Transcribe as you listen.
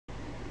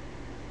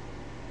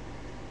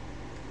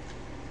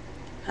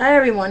Hi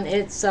everyone,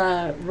 it's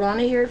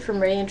Rana here from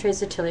Ray and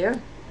Trace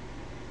Atelier.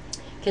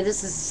 Okay,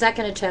 this is the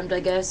second attempt, I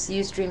guess.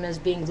 Ustream is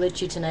being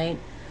glitchy tonight.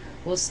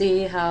 We'll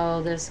see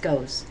how this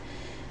goes.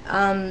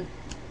 Um,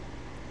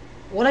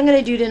 what I'm going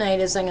to do tonight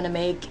is I'm going to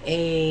make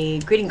a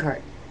greeting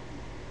card.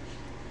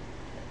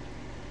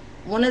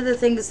 One of the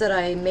things that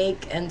I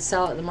make and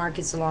sell at the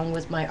markets along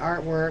with my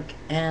artwork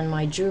and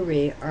my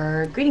jewelry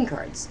are greeting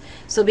cards.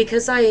 So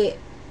because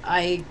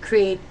I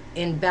create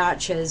in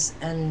batches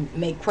and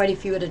make quite a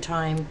few at a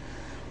time,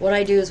 what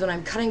I do is when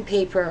I'm cutting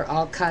paper,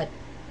 I'll cut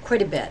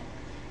quite a bit.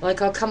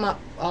 Like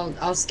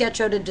I'll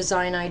sketch out a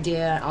design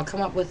idea, I'll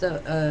come up with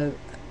a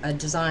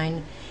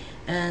design,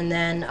 and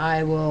then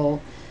I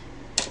will,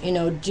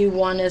 do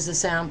one as a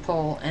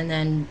sample and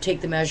then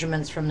take the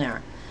measurements from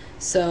there.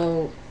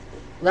 So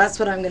that's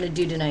what I'm going to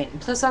do tonight.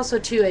 Plus also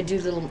too, I do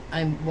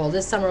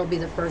this summer will be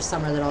the first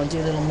summer that I'll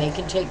do little make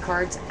and take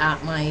cards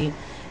at my,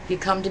 if you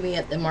come to me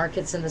at the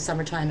markets in the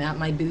summertime at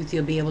my booth,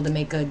 you'll be able to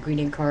make a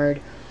greeting card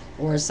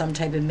or some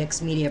type of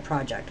mixed media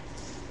project.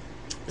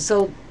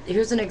 So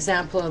here's an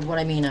example of what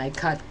I mean. I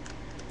cut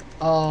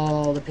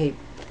all the paper.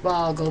 Well,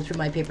 I'll go through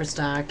my paper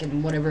stack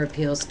and whatever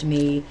appeals to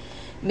me.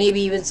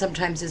 Maybe even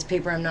sometimes this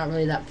paper I'm not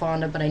really that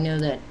fond of, but I know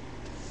that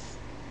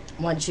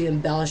once you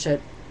embellish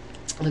it,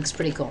 it looks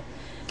pretty cool.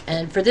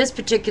 And for this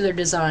particular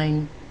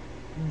design,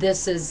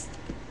 this is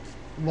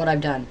what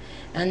I've done.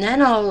 And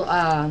then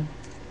I'll,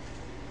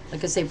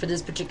 like I say, for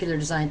this particular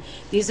design,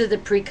 these are the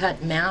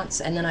pre-cut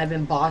mats, and then I've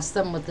embossed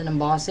them with an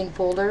embossing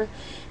folder.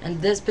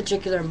 And this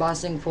particular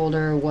embossing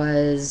folder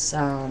was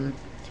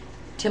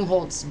Tim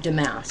Holtz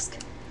Damask.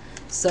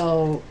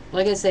 So,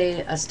 like I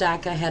say, a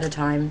stack ahead of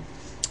time.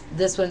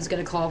 This one's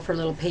going to call for a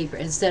little paper.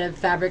 Instead of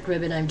fabric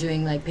ribbon, I'm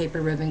doing like paper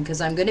ribbon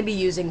because I'm going to be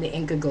using the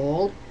Inca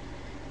Gold,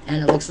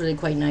 and it looks really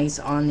quite nice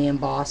on the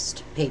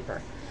embossed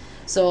paper.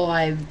 So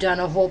I've done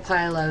a whole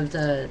pile of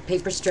the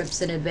paper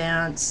strips in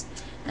advance,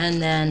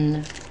 and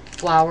then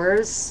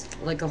flowers,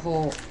 like a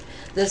whole,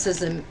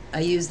 I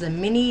use the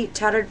mini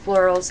tattered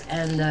florals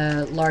and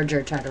the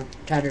larger tattered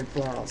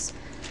florals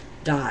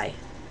die.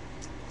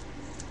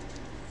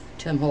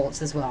 Tim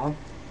Holtz as well.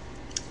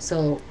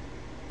 So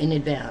in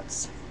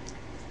advance.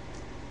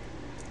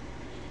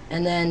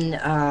 And then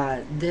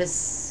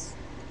this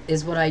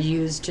is what I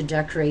use to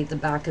decorate the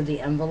back of the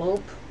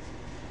envelope.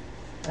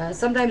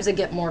 Sometimes they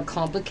get more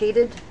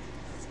complicated,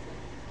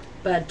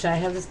 but I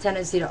have this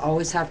tendency to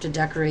always have to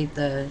decorate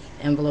the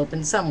envelope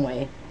in some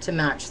way to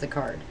match the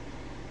card.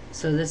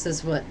 So this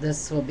is what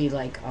this will be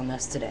like on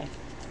this today.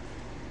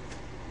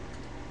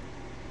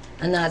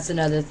 And that's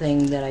another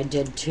thing that I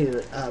did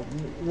too.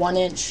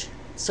 1-inch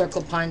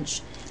circle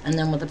punch, and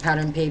then with the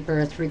pattern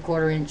paper, a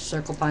 3/4 inch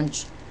circle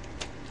punch.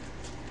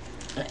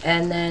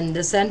 And then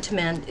the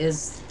sentiment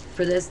is,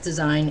 for this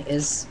design,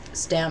 is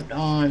stamped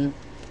on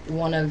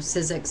one of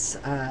Sizek's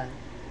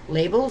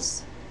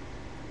labels,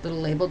 little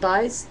label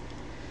dies.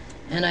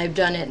 And I've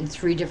done it in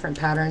 3 different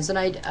patterns, and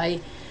I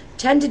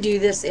tend to do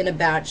this in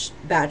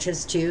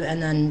batches too,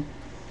 and then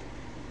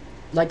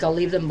like I'll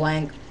leave them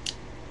blank.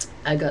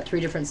 I've got 3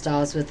 different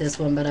styles with this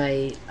one, but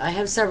I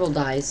have several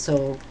dies,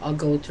 so I'll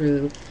go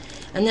through,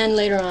 and then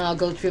later on I'll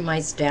go through my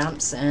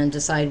stamps and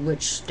decide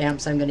which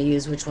stamps I'm going to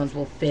use, which ones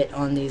will fit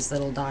on these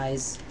little die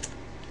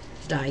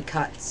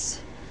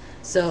cuts.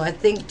 So I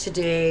think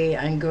today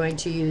I'm going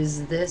to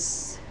use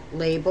this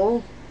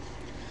label,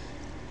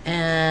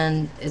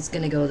 and it's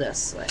going to go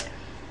this way.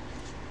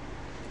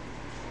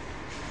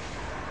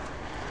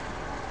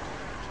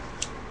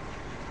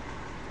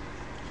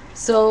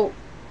 So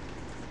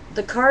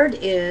the card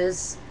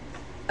is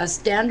a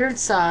standard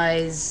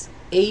size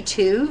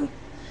A2,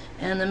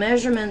 and the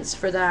measurements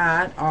for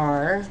that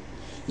are,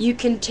 you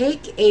can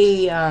take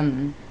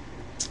a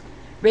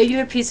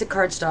regular piece of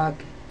cardstock,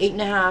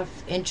 8.5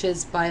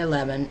 inches by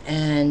 11,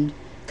 and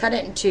cut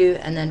it in 2,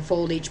 and then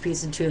fold each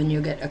piece in 2, and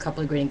you'll get a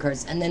couple of greeting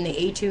cards, and then the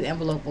A2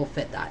 envelope will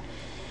fit that.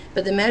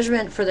 But the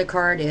measurement for the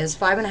card is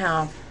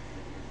 5.5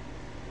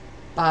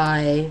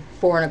 by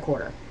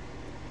 4.25.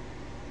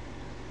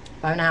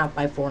 5.5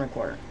 by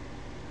 4.25.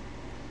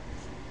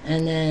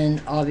 And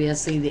then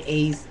obviously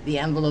the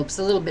envelope's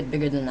a little bit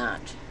bigger than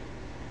that.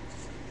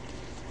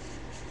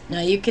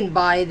 Now you can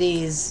buy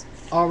these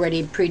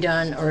already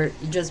pre-done, or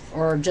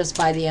just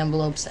buy the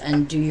envelopes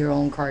and do your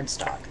own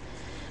cardstock.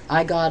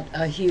 I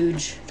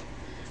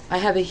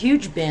have a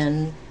huge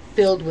bin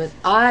filled with,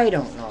 I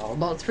don't know,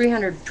 about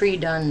 300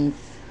 pre-done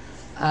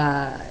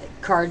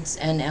cards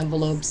and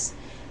envelopes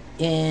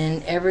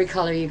in every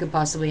color you could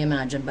possibly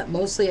imagine, but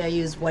mostly I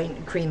use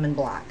white, cream, and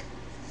black.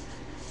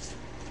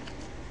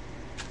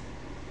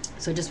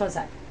 So just one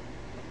sec.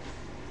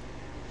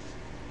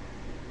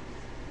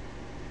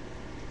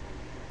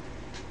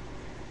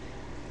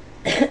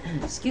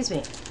 Excuse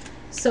me.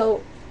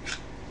 So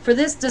for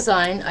this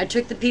design, I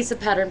took the piece of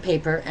pattern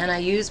paper and I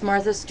used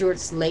Martha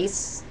Stewart's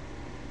lace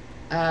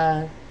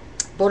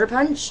border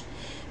punch,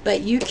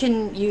 but you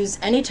can use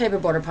any type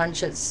of border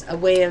punch. It's a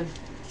way of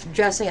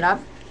dressing it up.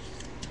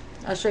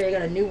 I'll show you. I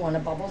got a new one, a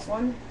bubbles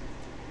one.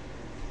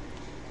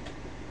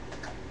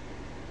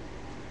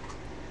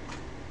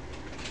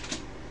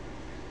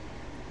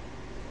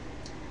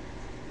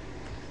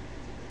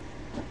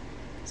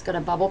 It's got a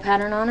bubble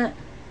pattern on it.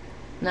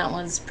 And that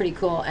one's pretty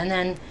cool. And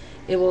then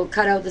it will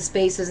cut out the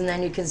spaces and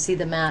then you can see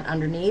the mat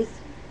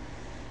underneath.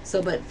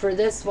 So, but for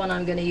this one,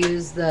 I'm going to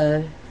use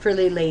the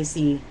frilly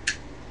lacy.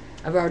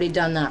 I've already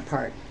done that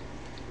part.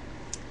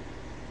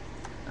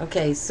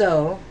 Okay,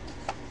 so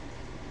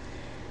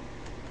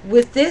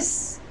with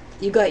this,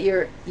 you got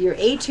your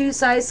A2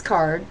 size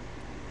card,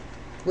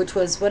 which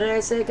was, what did I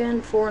say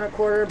again? 4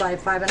 1/4 by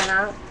 5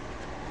 1/2.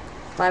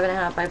 5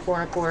 1/2 by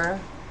 4 1/4.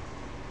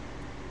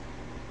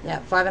 Yeah,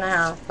 5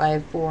 1/2 by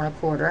 4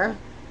 1/4.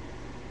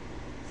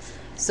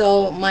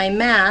 So my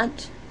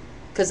mat,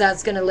 because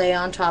that's going to lay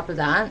on top of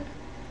that.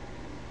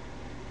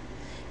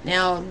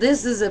 Now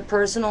this is a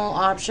personal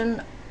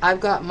option. I've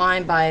got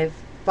mine by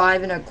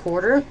 5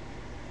 1/4.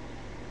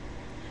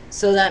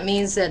 So that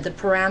means that the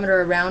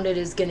parameter around it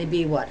is going to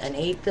be what,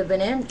 1/8 of an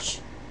inch?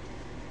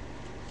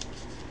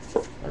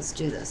 Let's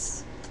do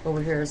this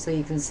over here so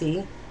you can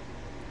see.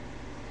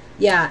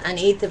 Yeah,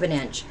 1/8 of an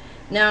inch.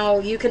 Now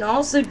you can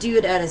also do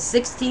it at a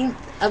 1/16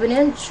 of an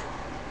inch,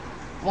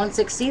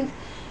 1/16,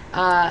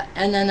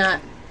 and then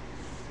that.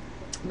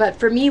 But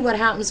for me, what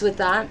happens with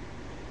that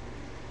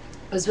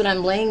is when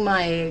I'm laying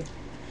my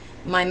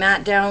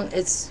mat down,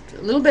 it's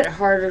a little bit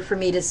harder for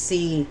me to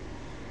see,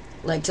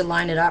 like to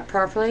line it up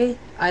properly.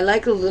 I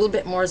like a little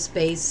bit more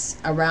space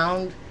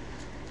around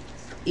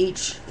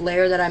each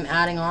layer that I'm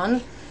adding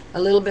on,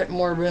 a little bit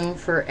more room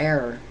for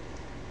error,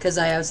 because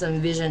I have some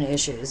vision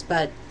issues.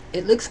 But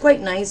it looks quite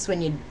nice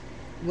when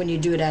you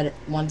do it at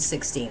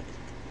 1/16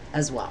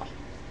 as well.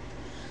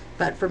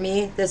 But for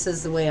me, this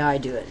is the way I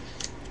do it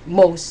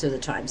most of the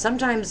time.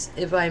 Sometimes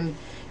if I'm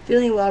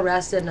feeling well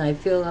rested and I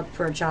feel up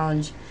for a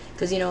challenge,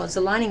 because you know it's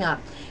a lining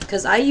up,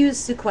 because I use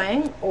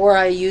sequin or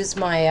I use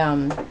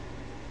my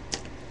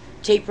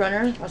tape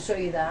runner. I'll show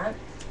you that.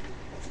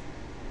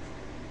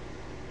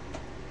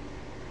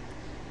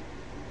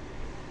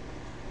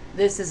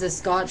 This is a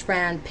Scotch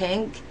brand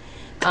pink.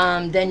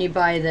 Then you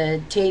buy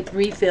the tape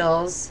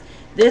refills.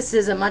 This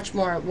is a much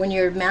more, when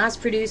you're mass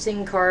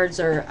producing cards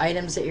or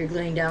items that you're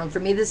gluing down, for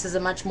me this is a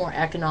much more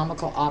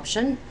economical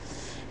option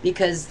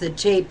because the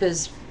tape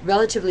is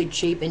relatively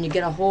cheap and you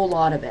get a whole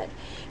lot of it.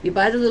 You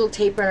buy the little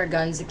tape runner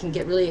guns, it can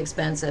get really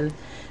expensive.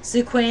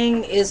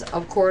 Sequin is,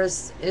 of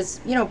course,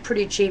 you know,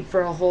 pretty cheap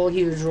for a whole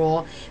huge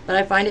roll, but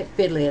I find it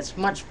fiddly. It's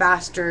much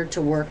faster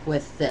to work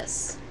with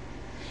this.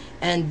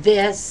 And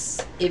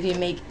this, if you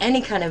make any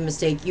kind of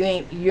mistake,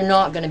 you're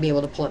not going to be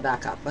able to pull it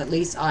back up. At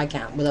least I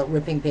can't without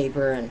ripping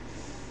paper, and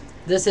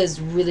this is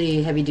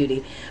really heavy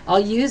duty. I'll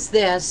use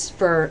this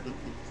for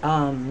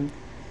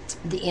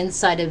the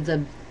inside of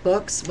the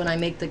books when I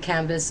make the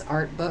canvas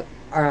art book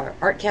or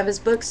art canvas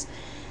books.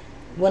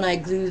 When I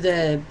glue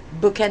the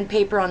bookend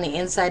paper on the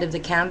inside of the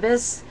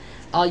canvas,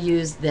 I'll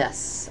use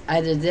this,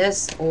 either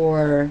this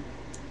or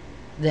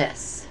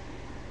this,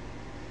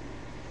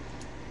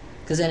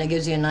 because then it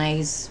gives you a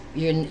nice,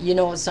 you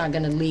know it's not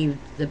going to leave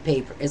the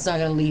paper, it's not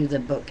going to leave the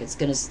book, it's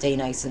going to stay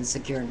nice and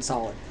secure and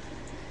solid.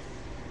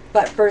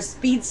 But for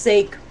speed's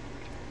sake,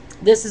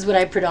 this is what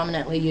I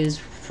predominantly use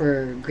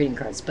for greeting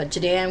cards. But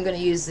today I'm going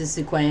to use the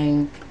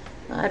sequin.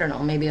 I don't know,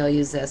 maybe I'll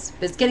use this.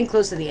 But it's getting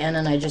close to the end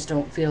and I just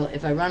don't feel,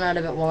 if I run out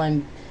of it while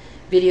I'm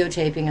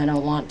videotaping, I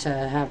don't want to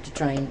have to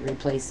try and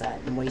replace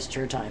that and waste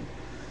your time.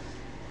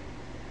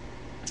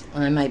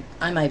 I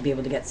might be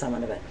able to get some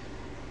out of it.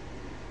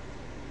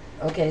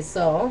 Okay,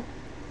 so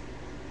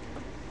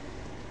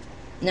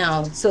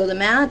now, so the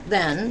mat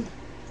then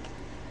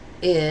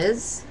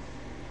is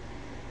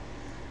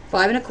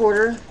 5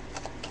 1/4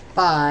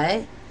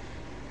 by,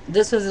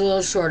 this was a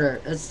little shorter,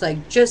 it's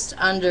like just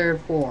under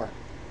 4.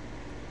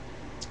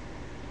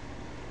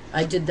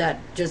 I did that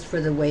just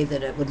for the way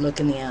that it would look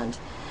in the end.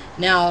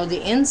 Now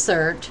the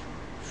insert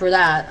for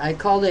that, I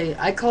call the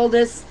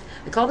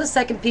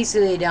second piece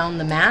you lay down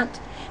the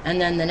mat, and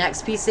then the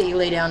next piece that you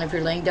lay down, if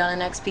you're laying down the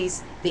next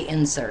piece, the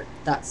insert.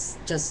 That's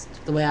just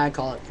the way I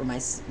call it for my,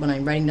 when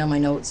I'm writing down my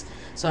notes,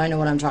 so I know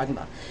what I'm talking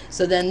about.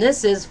 So then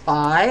this is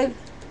 5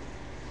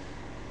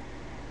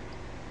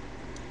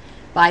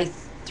 by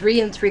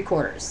 3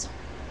 3/4.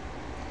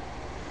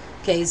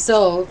 Okay,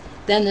 so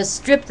then the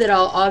strip that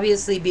I'll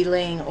obviously be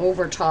laying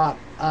over top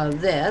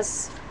of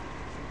this,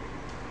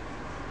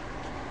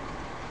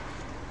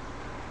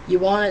 you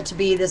want it to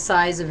be the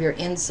size of your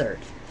insert.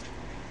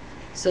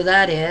 So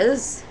that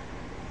is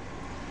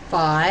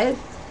 5,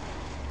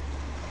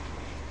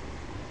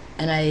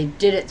 and I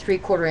did it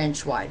 3/4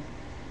 inch wide.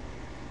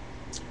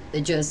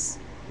 It just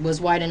was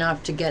wide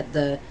enough to get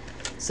the,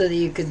 so that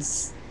you could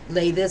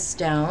lay this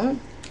down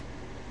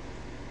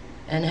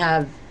and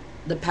have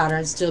the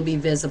pattern still be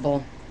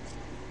visible.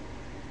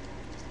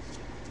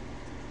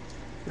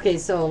 Okay,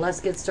 so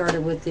let's get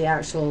started with the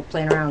actual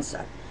playing around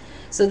stuff.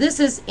 So this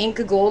is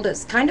Inca Gold.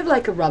 It's kind of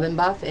like a rub and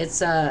buff.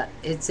 It's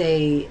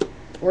a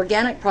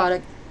organic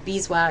product,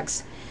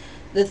 beeswax.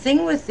 The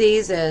thing with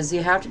these is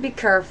you have to be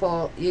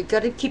careful. You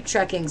got to keep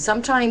checking.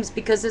 Sometimes,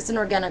 because it's an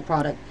organic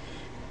product,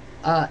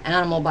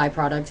 animal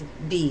byproduct,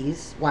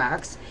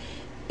 beeswax,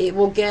 it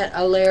will get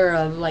a layer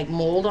of like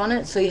mold on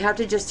it. So you have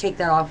to just take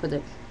that off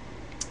with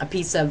a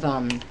piece of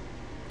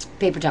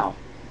paper towel.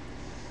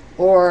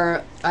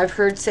 Or I've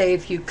heard say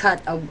if you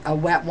cut a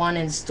wet one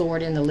and store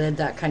it in the lid,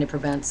 that kind of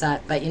prevents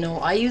that. But you know,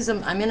 I use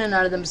them, I'm in and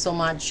out of them so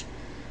much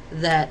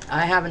that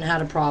I haven't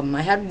had a problem.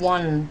 I had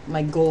one,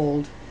 my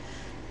gold,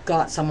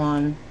 got some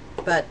on,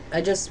 but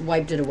I just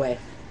wiped it away.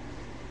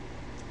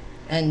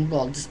 And,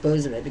 well,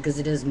 dispose of it because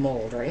it is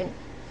mold, right?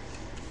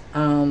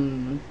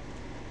 And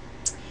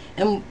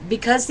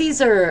because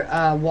these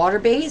are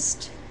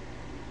water-based,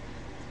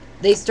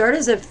 they start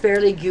as a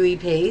fairly gooey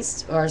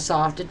paste or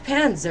soft. It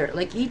depends. They're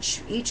like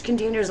each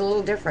container is a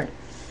little different.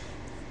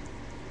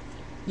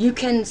 You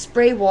can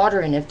spray water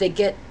in if they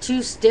get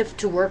too stiff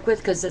to work with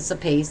because it's a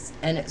paste,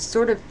 and it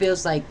sort of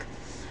feels like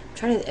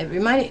it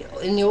remind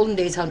in the olden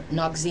days how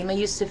Noxzema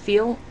used to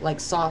feel, like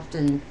soft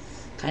and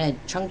kind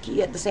of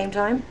chunky at the same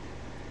time.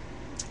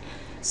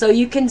 So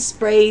you can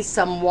spray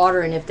some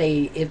water in if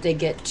they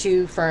get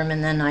too firm,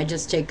 and then I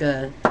just take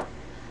a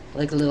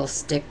little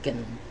stick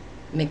and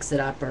mix it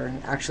up, or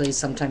actually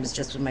sometimes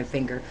just with my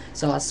finger.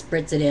 So I'll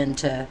spritz it in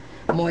to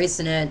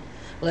moisten it,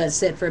 let it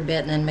sit for a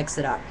bit, and then mix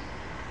it up.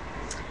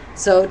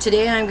 So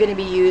today I'm going to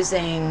be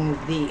using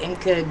the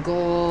Inca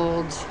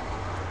Gold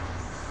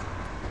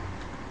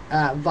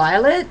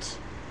Violet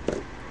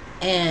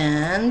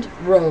and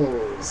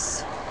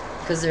Rose,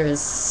 because there's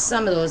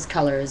some of those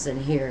colors in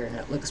here and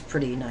it looks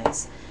pretty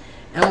nice.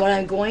 And what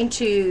I'm going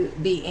to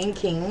be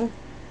inking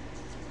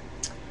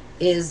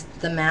is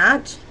the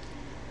matte,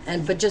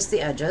 but just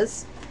the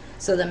edges.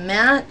 So the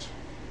matte,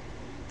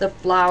 the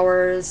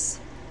flowers,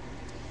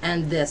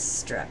 and this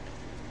strip,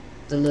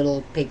 the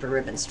little paper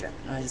ribbon strip.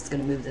 I'm just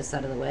going to move this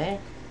out of the way.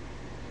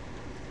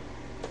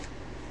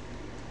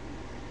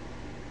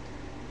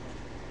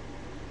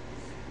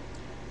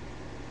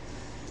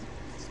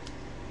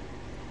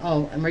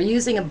 Oh, and we're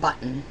using a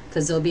button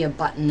because there'll be a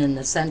button in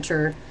the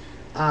center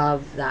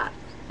of that.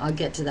 I'll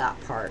get to that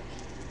part.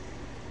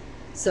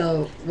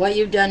 So what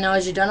you've done now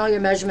is you've done all your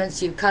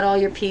measurements, you've cut all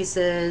your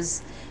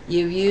pieces,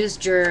 you've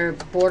used your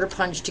border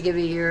punch to give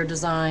you your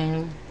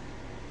design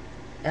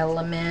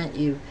element,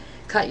 you've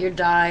cut your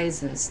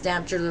dies and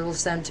stamped your little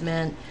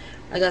sentiment.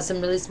 I got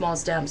some really small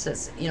stamps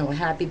that's, you know,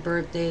 happy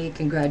birthday,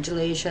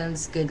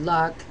 congratulations, good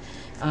luck,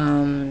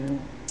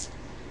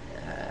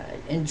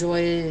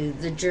 enjoy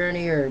the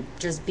journey, or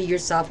just be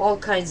yourself, all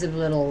kinds of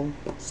little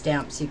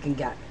stamps you can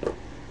get.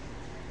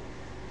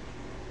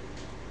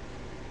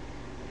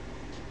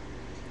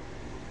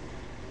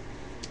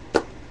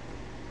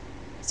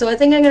 So I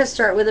think I'm going to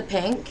start with a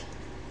pink.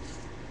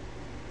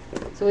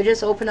 So we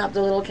just open up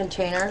the little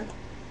container.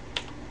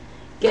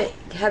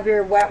 Have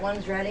your wet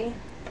ones ready.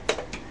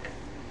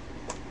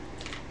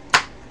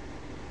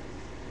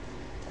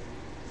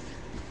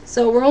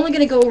 So we're only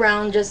going to go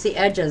around just the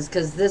edges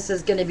because this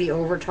is going to be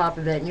over top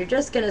of it. And you're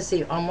just going to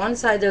see on one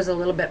side there's a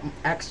little bit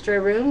extra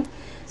room.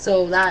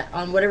 So that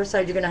on whatever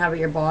side you're going to have at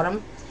your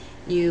bottom,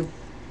 you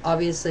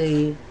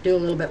obviously do a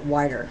little bit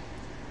wider.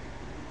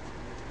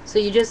 So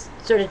you just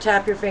sort of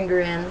tap your finger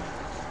in,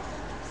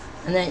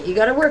 and then you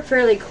got to work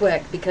fairly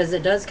quick because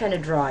it does kind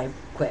of dry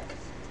quick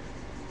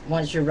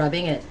once you're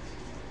rubbing it.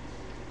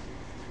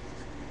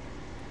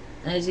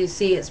 And as you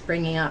see, it's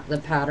bringing up the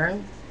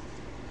pattern.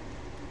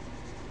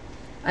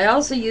 I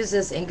also use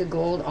this Inca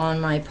Gold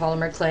on my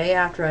polymer clay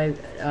after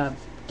I've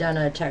done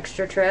a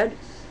texture tread.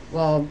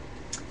 Well,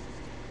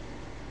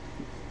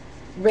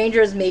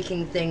 Ranger is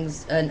making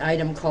an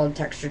item called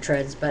texture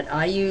treads, but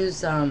I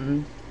use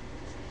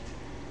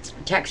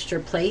texture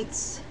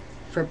plates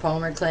for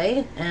polymer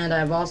clay, and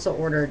I've also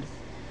ordered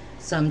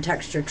some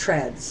texture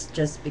treads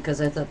just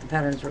because I thought the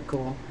patterns were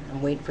cool.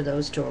 I'm waiting for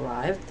those to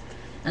arrive.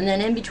 And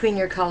then in between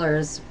your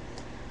colors,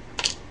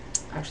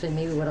 actually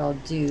maybe what I'll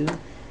do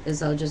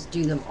is I'll just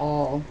do them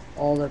all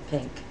the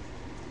pink,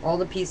 all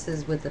the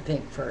pieces with the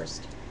pink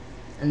first,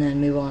 and then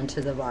move on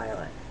to the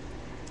violet.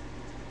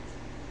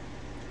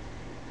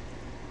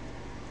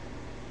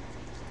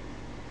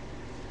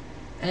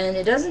 And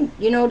it doesn't,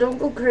 you know, don't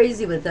go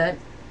crazy with it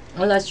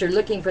unless you're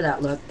looking for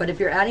that look. But if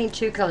you're adding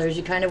two colors,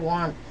 you kind of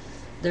want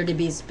there to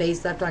be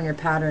space left on your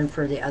pattern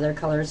for the other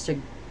colors to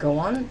go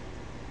on.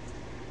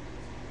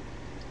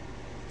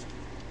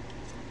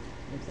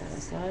 Move that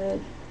aside.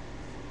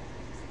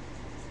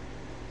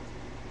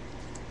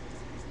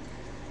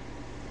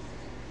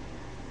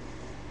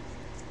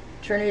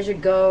 Turn as you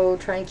go.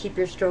 Try and keep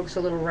your strokes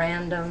a little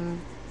random.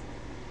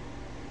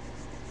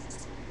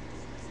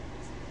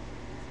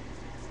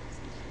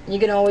 You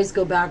can always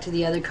go back to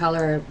the other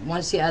color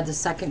once you add the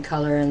second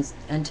color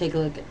and take a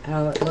look at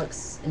how it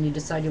looks, and you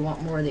decide you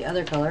want more of the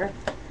other color.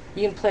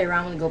 You can play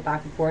around and go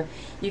back and forth.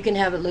 You can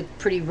have it look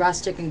pretty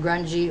rustic and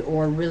grungy,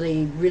 or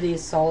really, really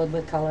solid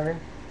with color.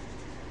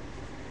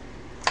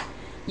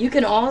 You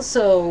can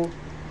also,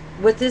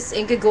 with this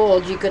Inca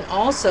Gold, you can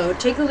also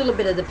take a little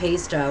bit of the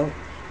paste out,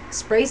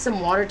 spray some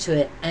water to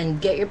it,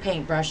 and get your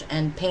paintbrush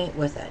and paint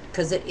with it,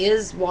 because it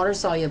is water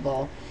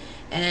soluble.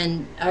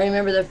 And I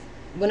remember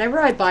whenever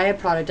I buy a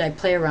product, I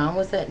play around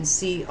with it and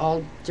see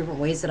all different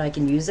ways that I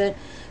can use it.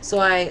 So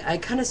I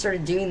kind of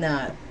started doing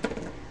that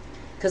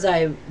because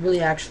I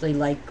really actually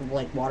like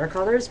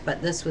watercolors,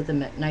 but this with a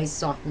nice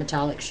soft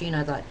metallic sheen,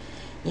 I thought,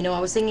 you know, I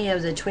was thinking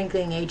of the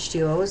twinkling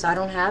H2Os. I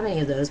don't have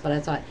any of those, but I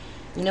thought,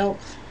 you know,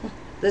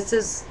 this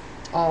is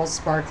all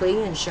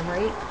sparkly and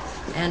shimmery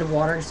and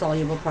water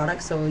soluble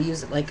product, so we'll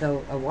use it like a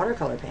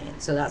watercolor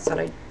paint. So that's what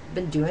I've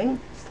been doing.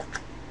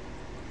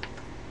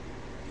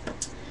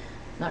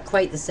 Not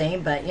quite the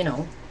same, but you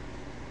know,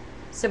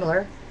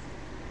 similar.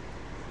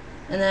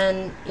 And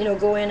then, you know,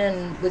 go in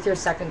and with your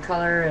second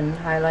color and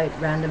highlight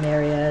random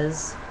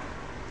areas.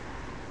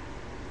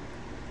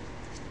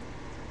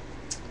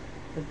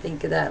 I think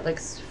that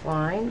looks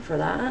fine for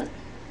that.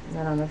 And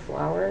then on the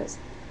flowers.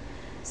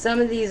 Some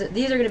of these are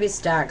going to be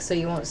stacked, so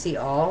you won't see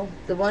all.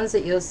 The ones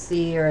that you'll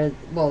see are,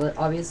 well,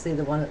 obviously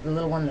the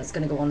little one that's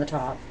going to go on the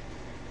top.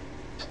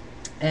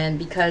 And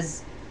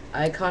because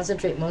I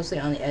concentrate mostly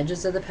on the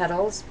edges of the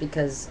petals,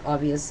 because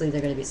obviously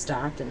they're going to be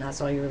stacked and that's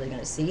all you're really going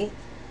to see.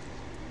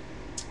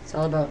 It's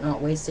all about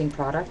not wasting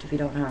product if you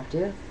don't have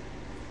to. At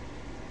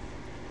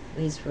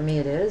least for me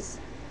it is.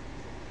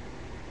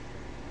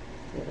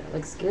 Okay, that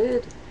looks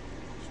good.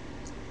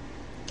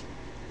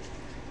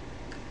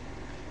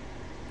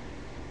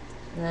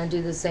 And then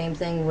do the same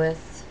thing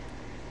with,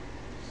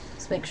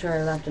 let's make sure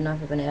I left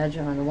enough of an edge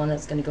on the one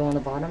that's going to go on the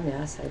bottom.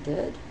 Yes, I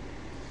did.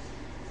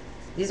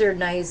 These are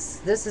nice.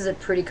 This is a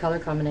pretty color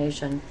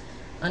combination.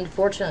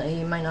 Unfortunately,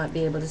 you might not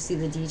be able to see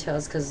the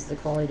details because of the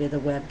quality of the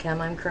webcam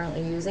I'm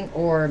currently using,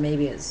 or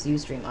maybe it's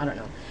Ustream. I don't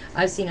know.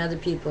 I've seen other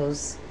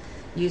people's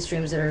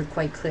Ustreams that are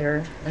quite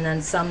clear, and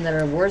then some that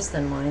are worse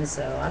than mine,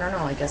 so I don't know.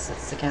 I guess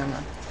it's the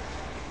camera.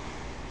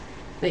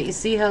 But you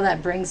see how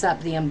that brings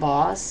up the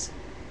emboss?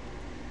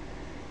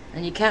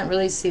 And you can't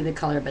really see the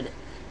color, but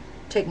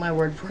take my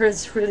word for it,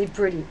 it's really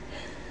pretty.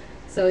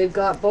 So we've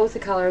got both the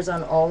colors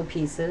on all the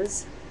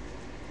pieces.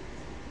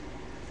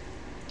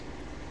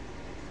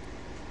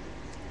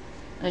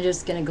 I'm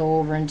just going to go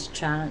over into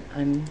chat. I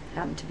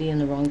happen to be in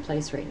the wrong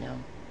place right now.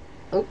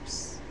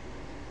 Oops.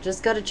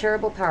 Just got a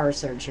terrible power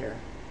surge here.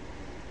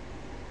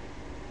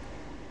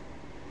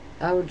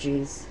 Oh,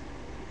 geez.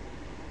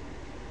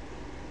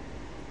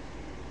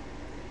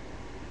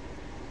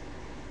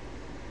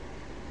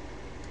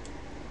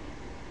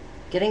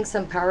 Getting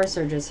some power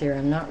surges here.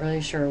 I'm not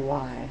really sure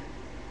why.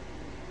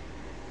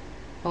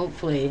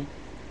 Hopefully.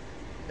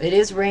 It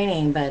is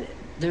raining, but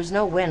there's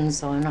no wind,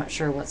 so I'm not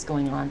sure what's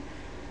going on.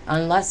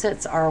 Unless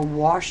it's our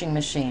washing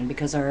machine,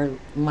 because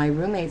my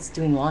roommate's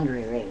doing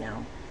laundry right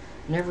now.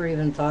 Never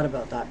even thought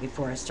about that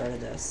before I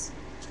started this.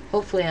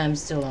 Hopefully I'm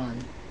still on.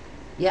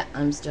 Yeah,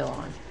 I'm still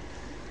on.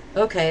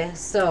 Okay,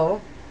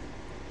 so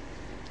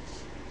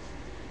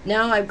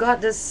now I've got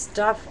this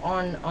stuff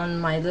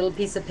on my little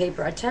piece of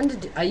paper.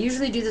 I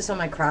usually do this on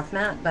my craft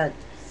mat, but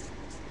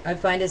I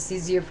find it's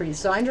easier for you.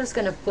 So I'm just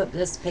going to flip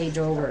this page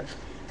over,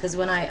 because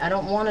when I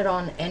don't want it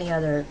on any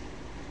other.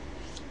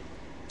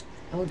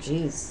 Oh,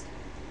 geez.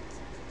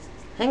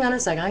 Hang on a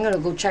second. I'm going to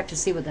go check to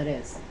see what that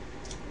is.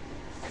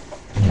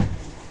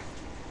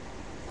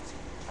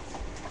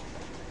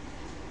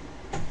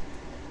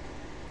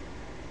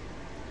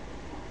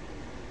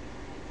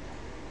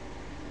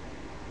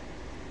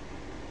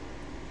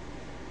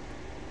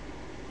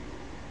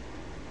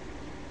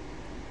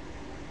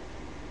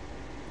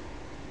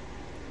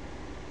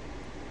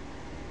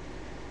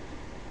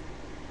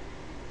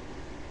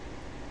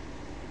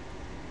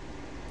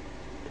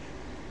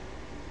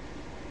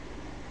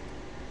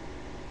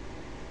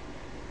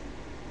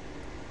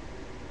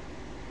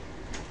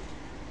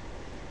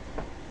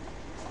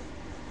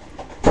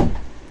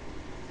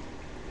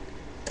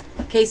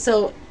 Okay,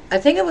 so I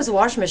think it was a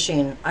washing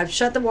machine. I've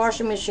shut the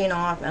washing machine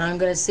off, and I'm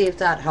going to see if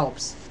that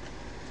helps.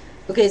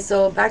 Okay,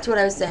 so back to what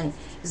I was saying.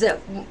 Is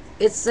that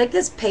it's like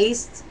this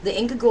paste. The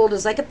Inca Gold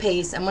is like a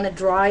paste, and when it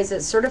dries,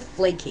 it's sort of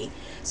flaky.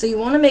 So you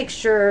want to make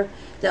sure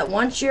that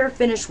once you're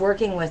finished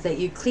working with it,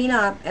 you clean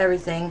up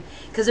everything,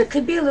 because there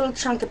could be a little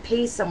chunk of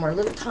paste somewhere, a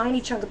little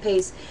tiny chunk of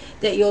paste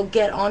that you'll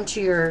get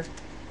onto your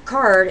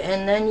card,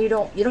 and then you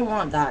don't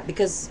want that,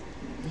 because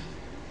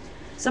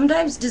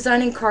sometimes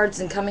designing cards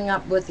and coming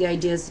up with the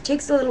ideas, it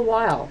takes a little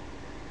while,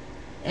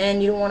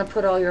 and you don't want to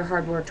put all your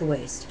hard work to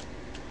waste.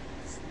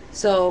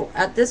 So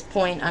at this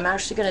point, I'm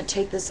actually going to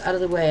take this out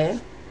of the way,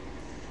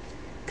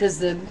 because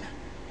the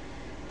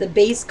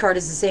base card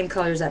is the same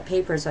color as that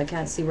paper, so I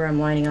can't see where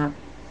I'm lining up.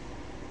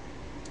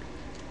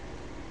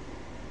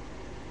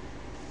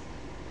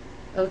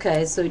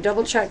 Okay, so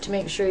double check to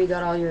make sure you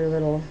got all your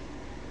little.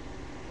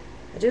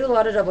 I do a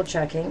lot of double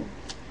checking.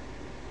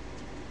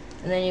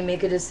 And then you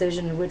make a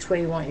decision which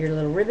way you want your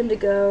little ribbon to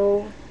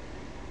go.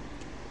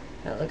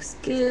 That looks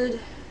good.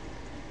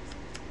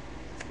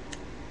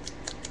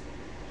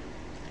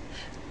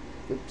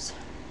 Oops.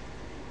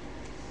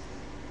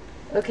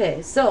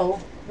 Okay,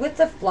 so with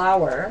the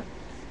flower,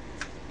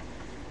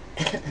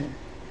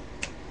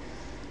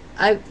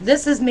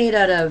 this is made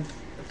out of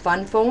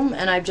fun foam,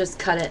 and I've just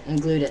cut it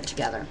and glued it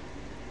together.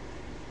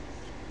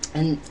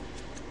 And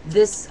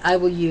this I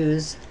will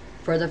use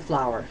for the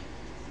flower.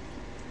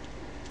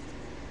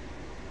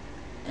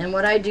 And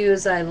what I do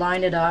is I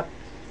line it up,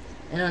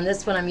 and on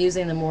this one I'm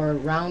using the more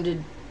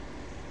rounded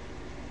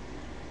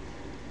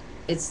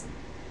it's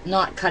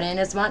not cut in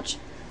as much.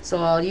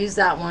 So I'll use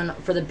that one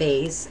for the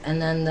base,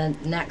 and then the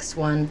next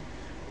one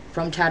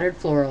from Tattered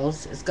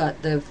Florals, it's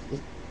got the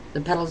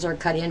petals are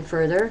cut in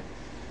further.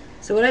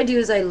 So what I do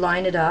is I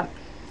line it up,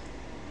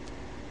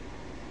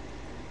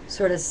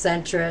 sort of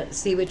center it,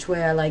 see which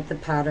way I like the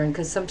pattern,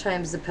 because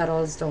sometimes the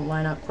petals don't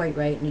line up quite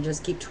right, and you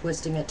just keep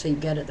twisting it till you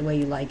get it the way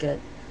you like it.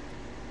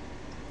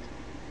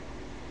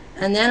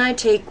 And then I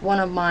take one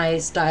of my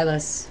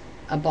stylus,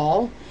 a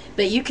ball,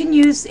 but you can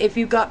use, if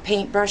you've got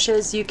paint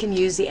brushes, you can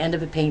use the end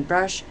of a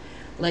paintbrush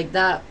like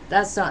that.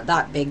 That's not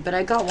that big, but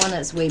I got one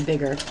that's way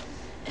bigger,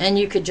 and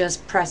you could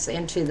just press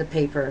into the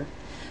paper.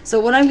 So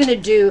what I'm going to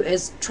do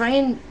is try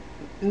and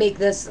make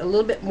this a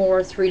little bit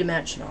more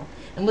three-dimensional,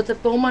 and with the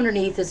foam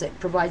underneath is it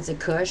provides a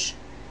cush.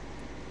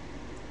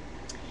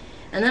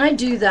 And then I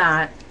do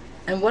that,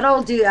 and what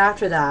I'll do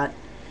after that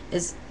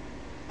is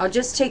I'll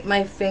just take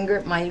my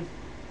finger, my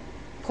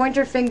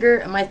pointer finger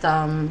and my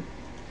thumb,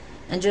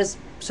 and just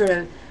sort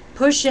of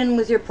push in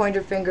with your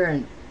pointer finger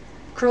and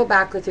curl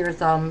back with your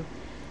thumb,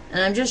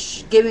 and I'm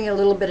just giving a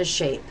little bit of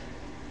shape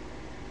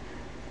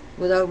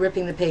without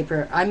ripping the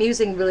paper. I'm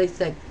using really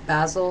thick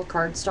basil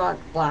cardstock,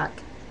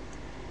 black.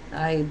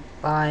 I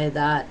buy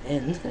that,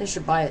 and I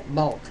should buy it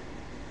bulk.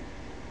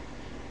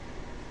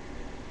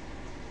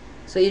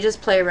 So you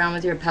just play around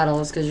with your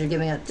petals because you're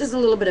giving it just a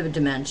little bit of a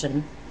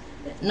dimension.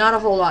 Not a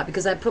whole lot,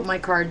 because I put my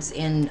cards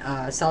in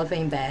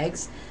cellophane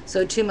bags,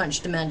 so too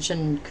much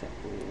dimension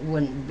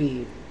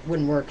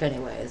wouldn't work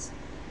anyways.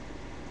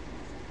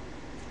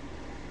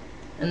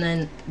 And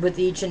then with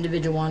each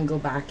individual one, go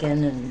back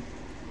in and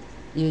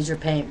use your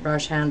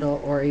paintbrush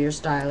handle or your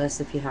stylus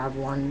if you have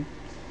one.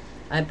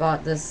 I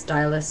bought this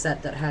stylus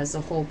set that has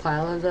a whole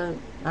pile of the,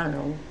 I don't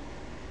know,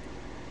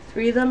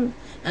 3 of them,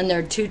 and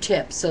they're 2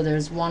 tips, so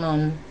there's one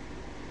on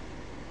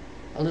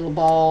a little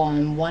ball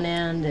on one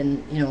end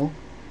and, you know,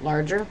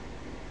 larger.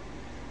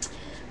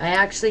 I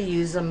actually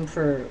use them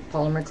for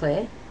polymer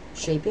clay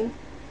shaping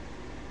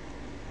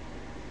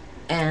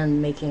and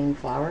making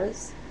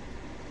flowers.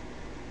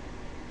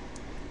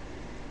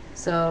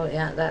 So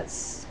yeah,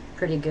 that's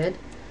pretty good.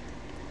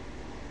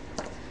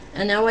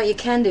 And now what you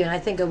can do, and I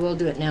think I will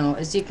do it now,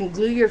 is you can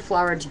glue your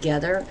flower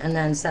together and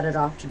then set it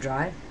off to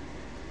dry.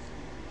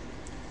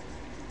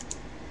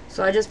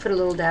 So I just put a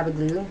little dab of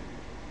glue,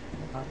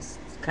 it's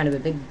kind of a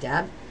big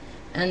dab,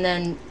 and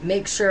then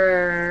make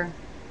sure,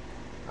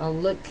 I'll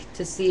look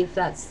to see if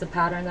that's the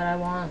pattern that I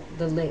want,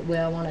 the way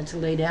I want it to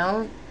lay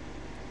down.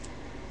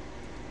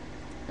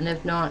 And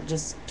if not,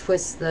 just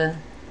twist the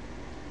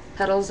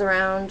petals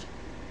around.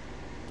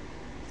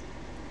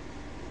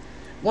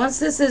 Once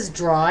this is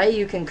dry,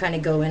 you can kind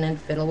of go in and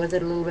fiddle with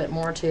it a little bit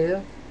more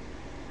too.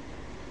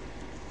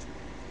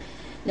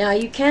 Now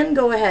you can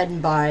go ahead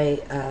and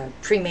buy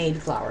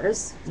pre-made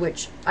flowers,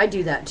 which I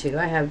do that too.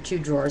 I have 2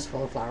 drawers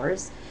full of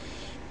flowers.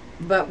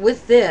 But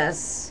with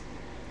this,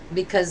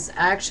 because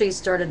I actually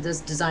started this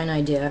design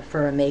idea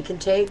for a make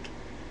and take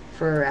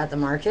for at the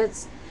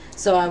markets,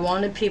 so I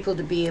wanted people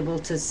to be able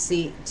to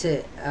see,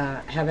 to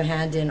have a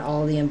hand in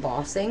all the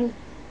embossing.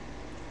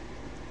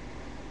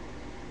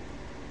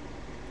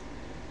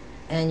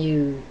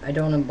 And I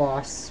don't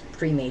emboss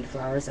pre-made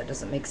flowers, that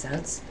doesn't make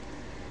sense.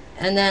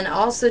 And then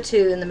also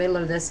too, in the middle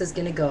of this is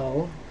going to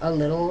go a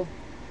little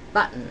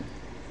button.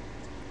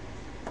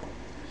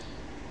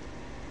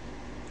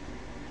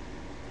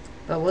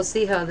 But we'll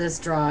see how this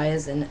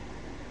dries and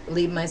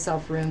leave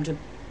myself room to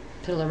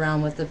piddle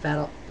around with the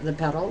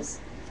petals.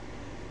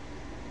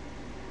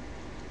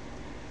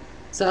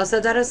 So I'll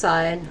set that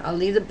aside. I'll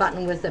leave the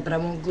button with it, but I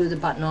won't glue the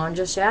button on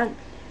just yet.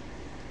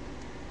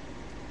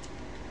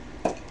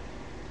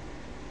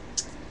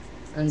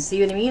 And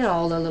see what I mean?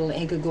 All the little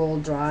ink of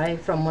gold dry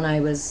from when I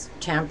was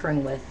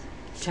tampering with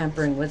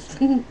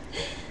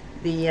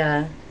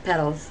the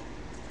petals.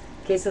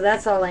 Okay, so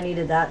that's all I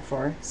needed that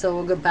for. So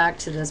we'll go back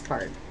to this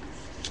part.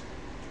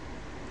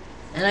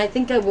 And I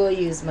think I will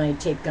use my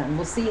tape gun.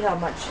 We'll see how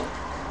much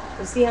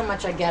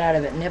I get out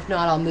of it, and if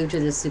not, I'll move to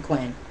the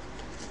sequin.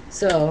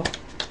 So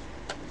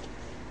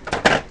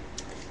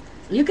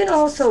you can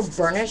also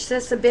burnish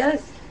this a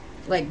bit,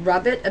 like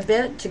rub it a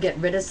bit to get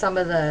rid of some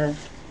of the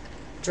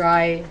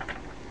dry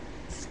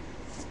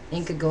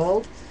ink of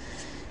gold.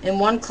 In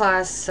one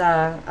class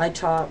I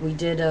taught, we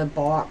did a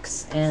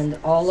box, and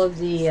all of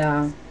the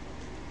I'll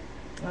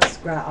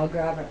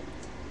grab it.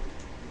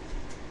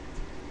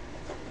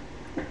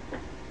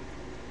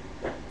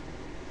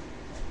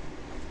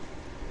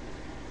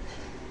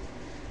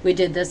 We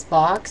did this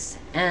box,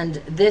 and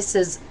this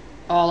is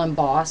all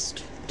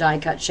embossed die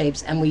cut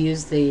shapes, and we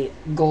used the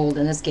gold.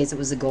 In this case it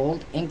was the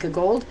gold, ink of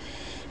gold.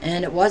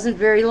 And it wasn't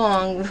very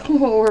long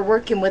we're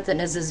working with it,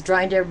 and as it's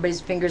drying to everybody's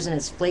fingers and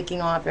it's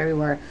flaking off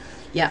everywhere.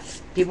 Yeah,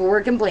 people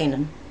were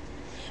complaining.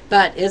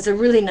 But it's a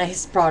really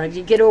nice product.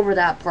 You get over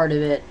that part of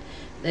it.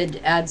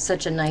 It adds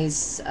such a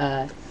nice,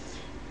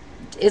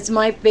 it's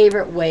my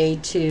favorite way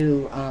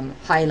to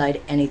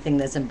highlight anything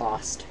that's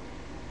embossed.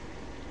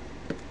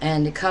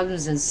 And it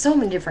comes in so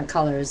many different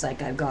colors.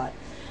 Like I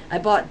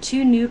bought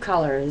 2 new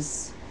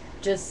colors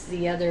just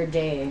the other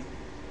day.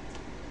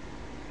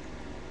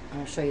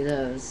 I'll show you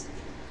those.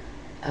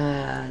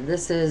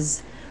 This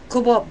is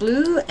cobalt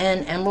blue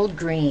and emerald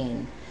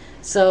green.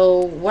 So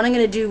what I'm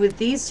going to do with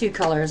these two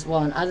colors,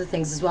 well, and other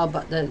things as well,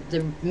 but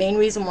the main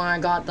reason why I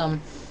got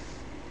them,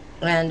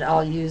 and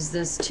I'll use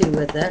this too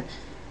with it,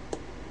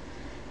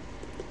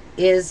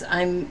 is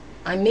I'm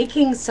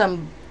making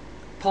some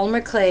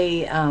polymer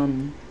clay.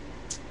 I'm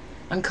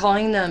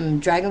calling them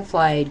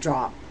dragonfly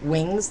drop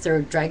wings.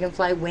 They're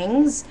dragonfly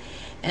wings,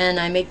 and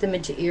I make them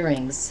into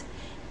earrings.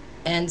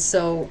 And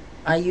so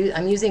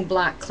I'm using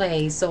black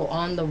clay, so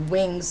on the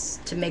wings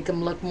to make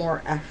them look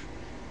more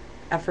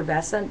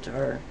effervescent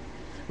or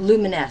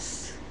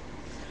luminous,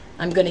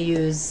 I'm going to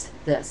use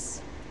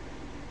this,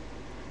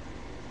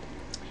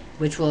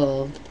 which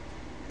they'll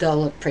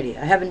look pretty.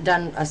 I haven't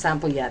done a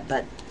sample yet,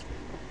 but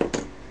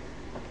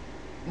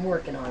I'm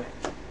working on it.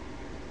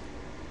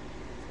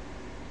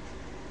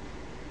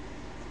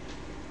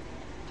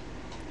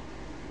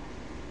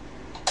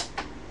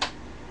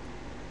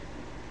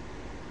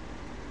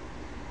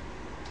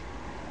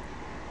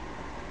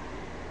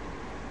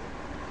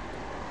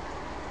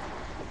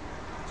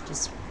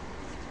 Just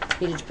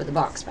needed to put the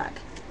box back.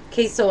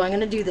 Okay, so I'm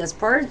going to do this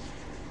part.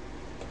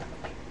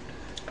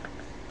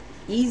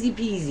 Easy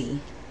peasy.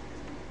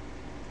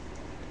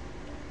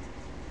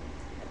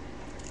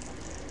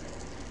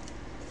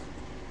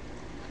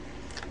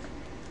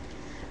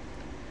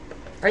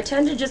 I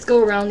tend to just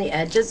go around the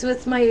edges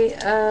with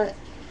my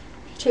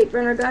tape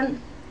runner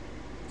gun.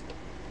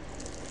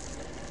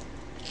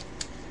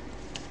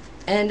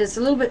 And it's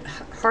a little bit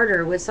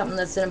harder with something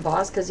that's in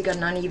embossed because you got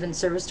an uneven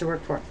surface to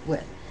work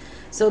with.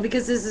 So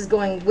because this is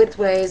going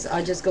widthways,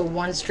 I just go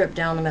one strip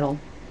down the middle.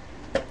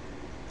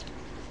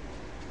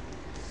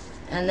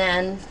 And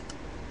then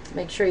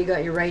make sure you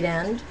got your right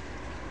end.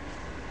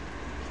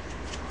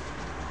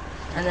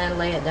 And then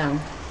lay it down.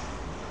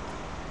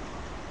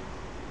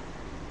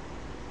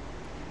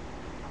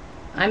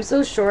 I'm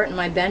so short and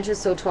my bench is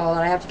so tall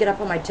that I have to get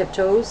up on my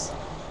tiptoes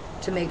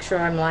to make sure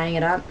I'm lining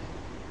it up.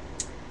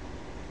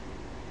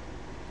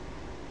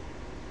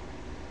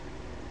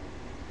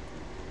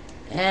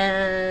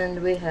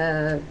 And we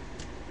have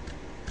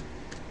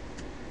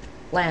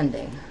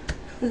landing.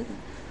 I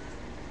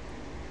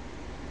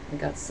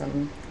got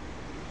some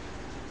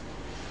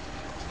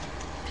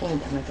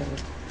paint on my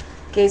finger.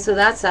 Okay, so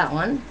that's that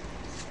one.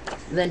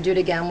 Then do it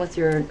again with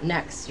your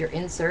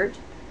insert.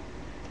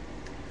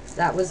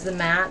 That was the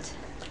mat.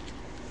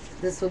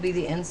 This will be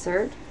the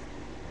insert.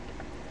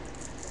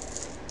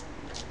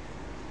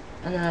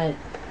 And then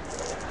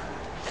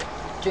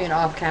I'm doing it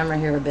off camera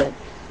here a bit.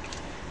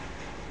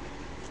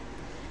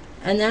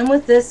 And then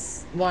with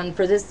this one,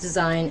 for this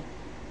design,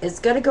 it's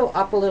got to go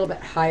up a little bit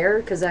higher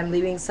because I'm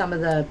leaving some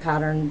of the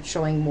pattern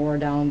showing more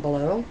down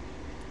below.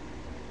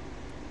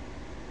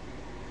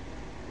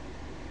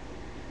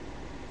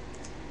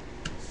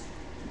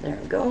 There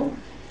we go.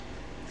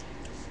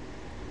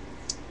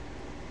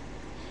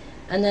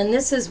 And then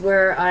this is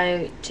where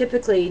I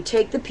typically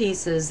take the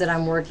pieces that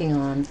I'm working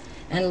on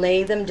and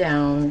lay them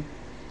down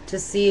to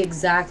see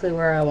exactly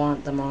where I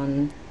want them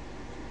on.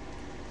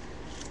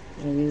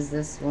 I'm going to use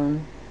this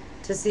one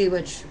to see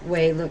which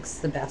way looks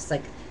the best.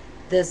 Like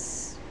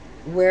this,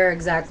 where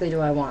exactly do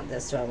I want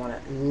this? Do I want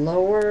it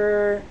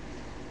lower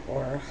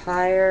or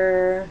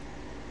higher?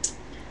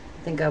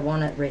 I think I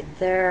want it right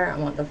there. I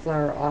want the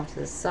flower off to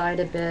the side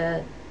a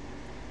bit.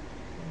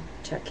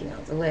 Checking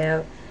out the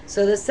layout.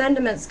 So the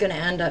sentiment's going to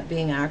end up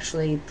being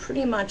actually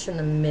pretty much in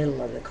the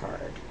middle of the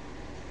card.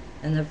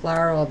 And the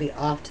flower will be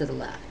off to the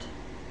left.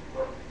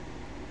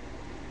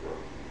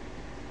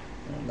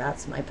 And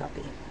that's my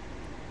puppy.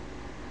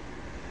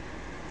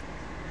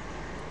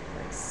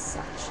 Like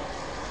such.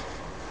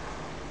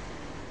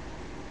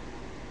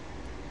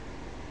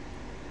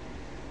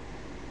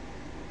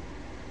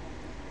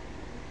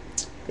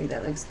 I think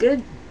that looks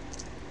good.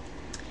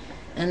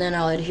 And then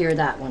I'll adhere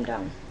that one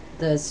down,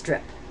 the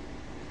strip.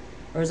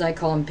 Or as I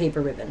call them, paper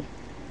ribbon.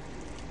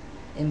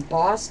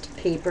 Embossed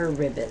paper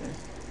ribbon.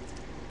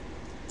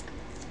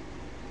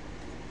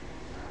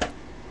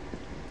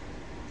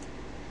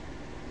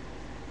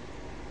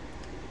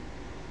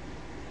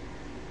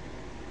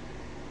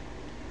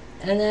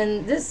 And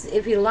then this,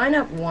 if you line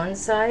up one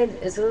side,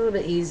 it's a little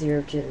bit easier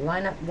if you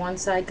line up one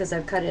side because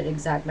I've cut it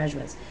exact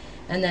measurements.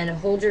 And then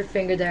hold your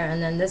finger there,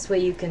 and then this way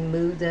you can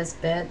move this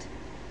bit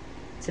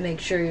to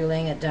make sure you're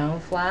laying it down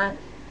flat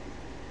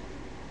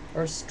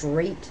or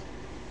straight.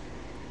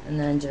 And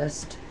then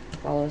just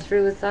follow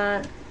through with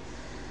that.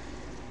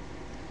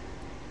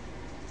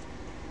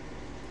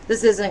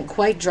 This isn't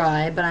quite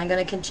dry, but I'm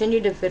going to continue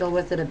to fiddle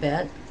with it a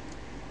bit.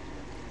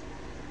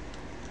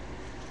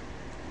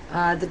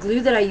 The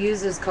glue that I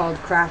use is called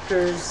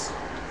Crafters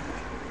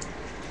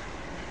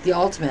The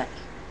Ultimate.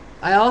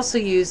 I also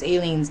use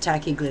Aleene's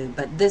Tacky Glue,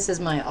 but this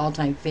is my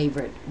all-time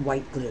favorite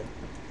white glue.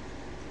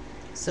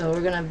 So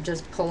we're going to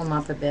just pull them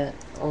up a bit,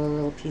 all the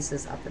little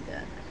pieces up a bit.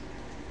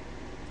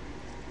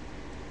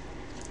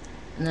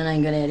 And then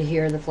I'm going to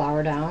adhere the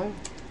flower down.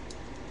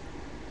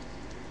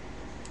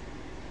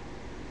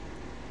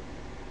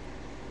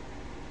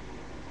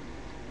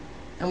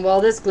 And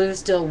while this glue is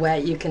still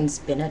wet, you can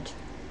spin it.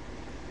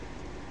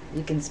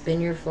 You can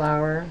spin your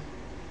flower.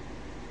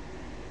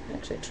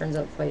 Actually, it turns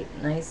out quite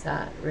nice,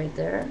 that right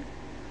there.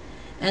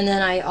 And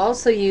then I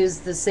also use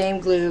the same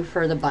glue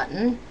for the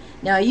button.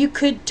 Now you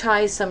could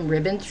tie some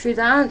ribbon through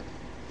that,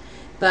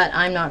 but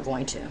I'm not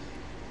going to.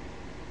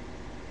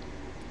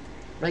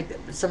 Like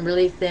some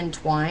really thin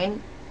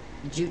twine,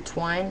 jute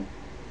twine,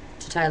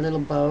 to tie a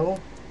little bow,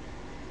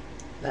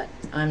 but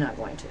I'm not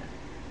going to.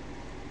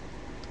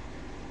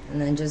 And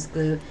then just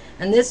glue.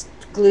 And this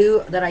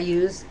glue that I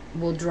use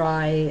will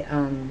dry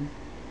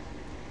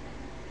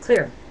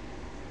clear.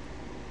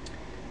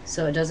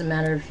 So it doesn't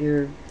matter if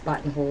your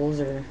buttonholes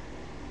are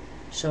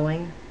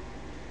showing,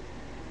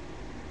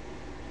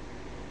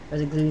 or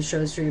the glue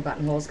shows through your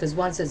buttonholes, because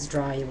once it's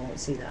dry you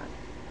won't see that.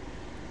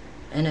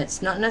 And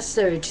it's not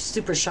necessarily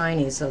super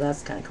shiny, so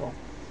that's kind of cool.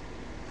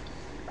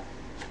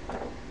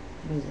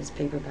 Move this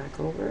paper back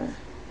over.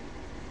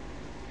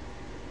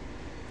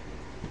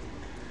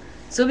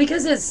 So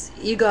because it's,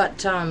 you got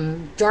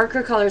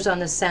darker colors on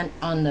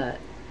the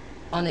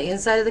on the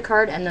inside of the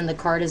card, and then the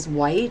card is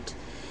white,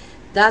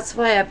 that's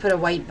why I put a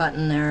white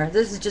button there.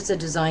 This is just a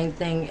design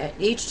thing,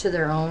 each to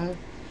their own.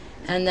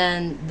 And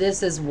then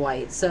this is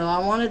white. So I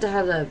wanted to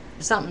have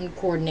something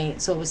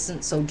coordinate so it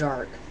wasn't so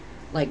dark.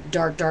 Like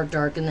dark, dark,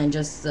 dark, and then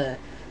just the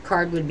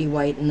card would be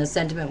white and the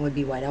sentiment would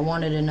be white. I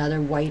wanted another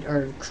white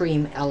or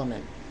cream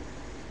element.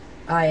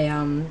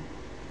 I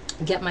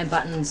get my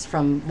buttons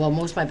from, well,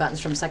 most of my buttons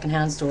from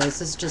secondhand stores.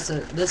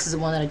 This is the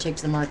one that I take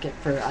to the market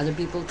for other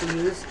people to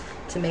use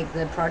to make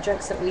the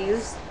projects that we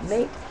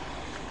make.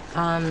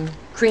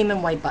 Cream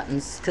and white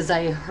buttons, because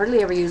I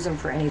hardly ever use them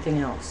for anything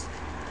else.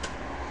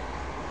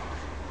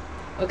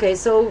 Okay,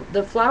 so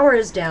the flower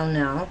is down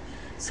now.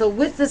 So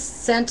with the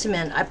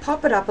sentiment, I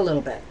pop it up a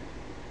little bit.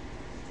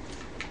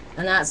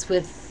 And that's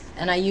with,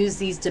 and I use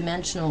these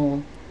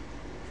dimensional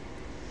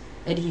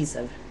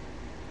adhesive.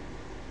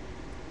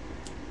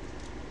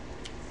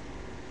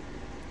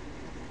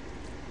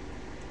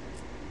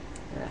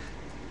 Ugh.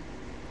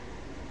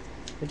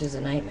 Which is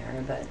a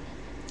nightmare, but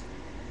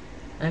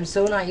I'm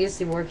so not used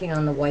to working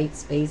on the white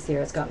space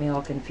here. It's got me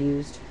all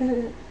confused.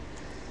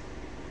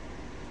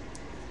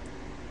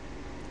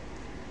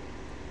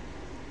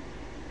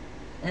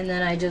 And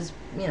then I just,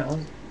 you know,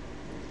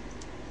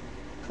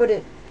 put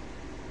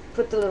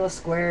the little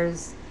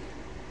squares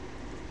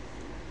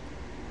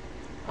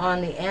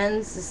on the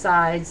ends, the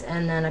sides,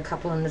 and then a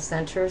couple in the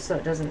center so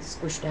it doesn't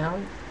squish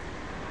down.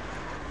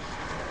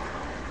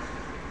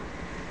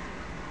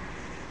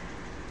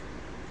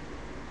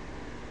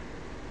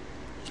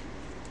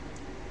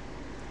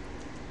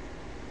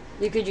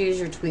 You could use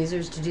your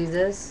tweezers to do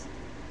this,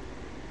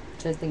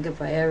 which I think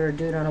if I ever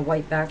do it on a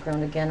white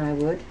background again, I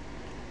would.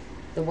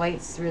 The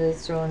white's really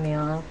throwing me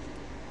off.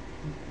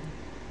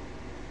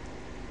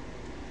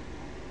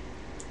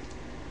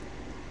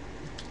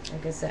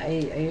 Like I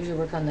said, I usually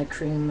work on the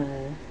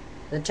cream,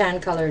 the tan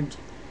colored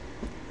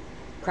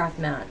craft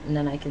mat, and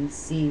then I can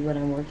see what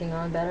I'm working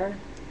on better.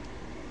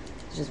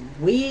 It's just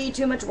way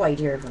too much white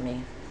here for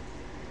me.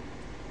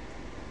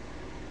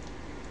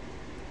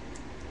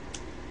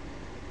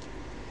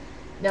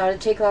 Now to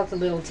take off the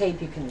little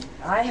tape,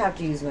 I have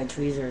to use my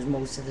tweezers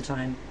most of the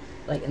time.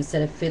 Like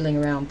instead of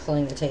fiddling around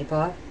pulling the tape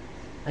off,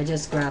 I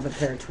just grab a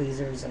pair of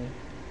tweezers and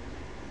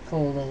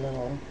pull the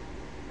little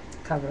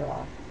cover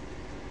off.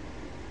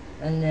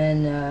 And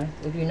then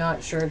if you're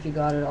not sure if you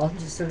got it all,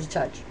 just sort of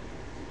touch.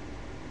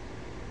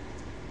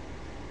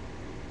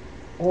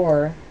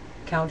 Or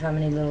count how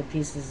many little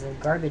pieces of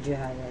garbage you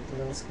have, like the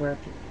little square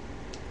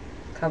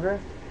cover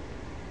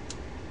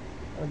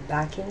or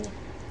backing.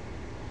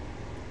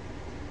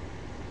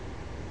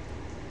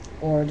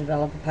 Or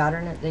develop a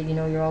pattern that you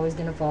know you're always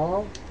going to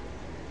follow.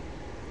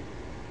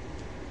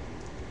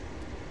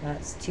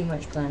 That's too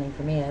much planning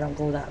for me. I don't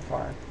go that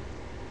far.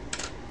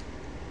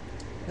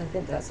 I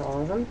think that's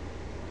all of them.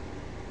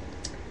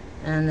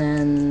 And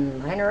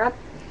then line her up.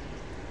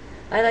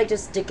 I like to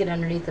stick it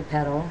underneath the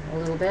petal a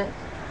little bit.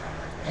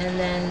 And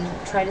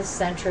then try to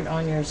center it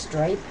on your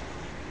stripe,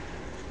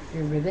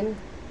 your ribbon.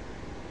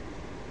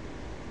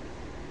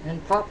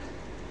 And pop.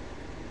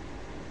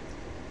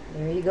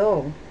 There you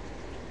go.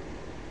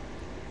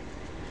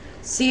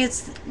 See,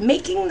 it's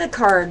making the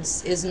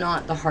cards is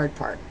not the hard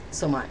part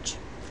so much.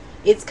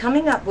 It's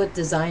coming up with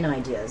design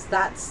ideas.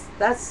 That's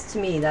to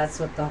me, that's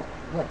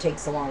what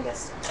takes the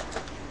longest.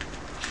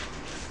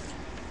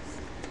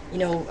 You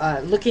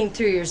know, looking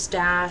through your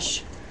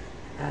stash,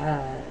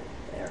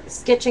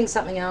 sketching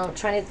something out,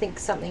 trying to think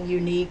something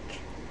unique,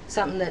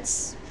 something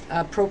that's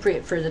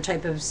appropriate for the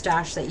type of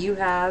stash that you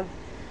have.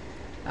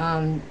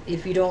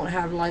 If you don't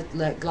have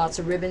like lots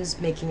of ribbons,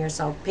 making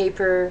yourself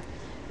paper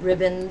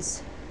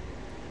ribbons.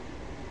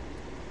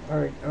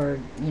 Or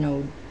you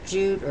know,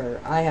 jute, or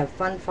I have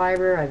fun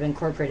fiber. I've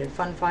incorporated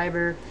fun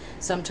fiber.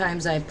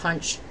 Sometimes I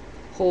punch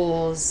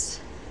holes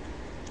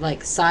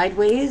like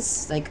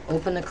sideways, like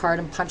open the card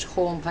and punch a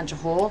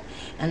hole,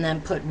 and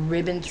then put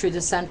ribbon through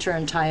the center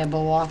and tie a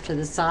bow off to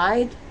the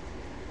side,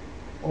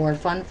 or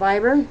fun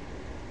fiber,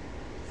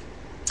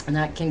 and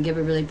that can give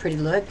a really pretty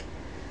look.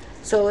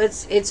 So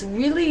it's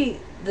really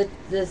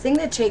the thing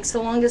that takes the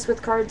longest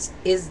with cards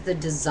is the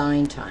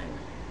design time.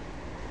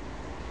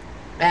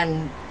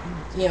 And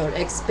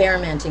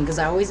experimenting, because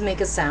I always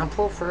make a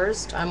sample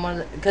first.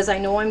 Because I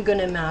know I'm going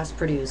to mass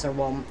produce, or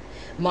well,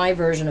 my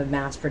version of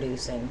mass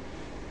producing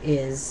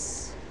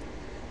is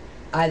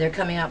either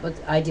coming up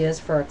with ideas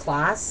for a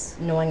class,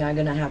 knowing I'm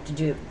going to have to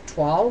do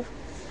 12.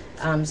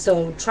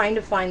 So trying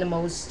to find the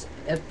most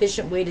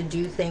efficient way to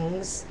do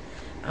things.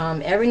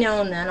 Every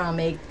now and then I'll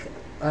make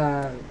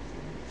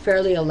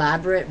fairly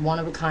elaborate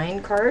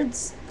one-of-a-kind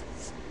cards,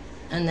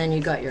 and then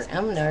you got your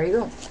there you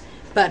go.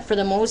 But for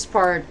the most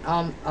part,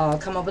 I'll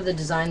come up with a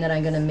design that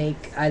I'm going to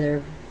make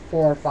either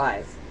 4 or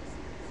 5.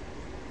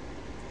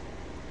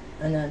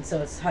 And then,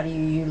 so it's how do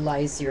you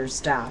utilize your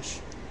stash?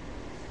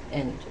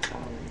 And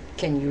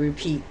can you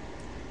repeat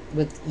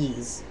with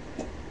ease?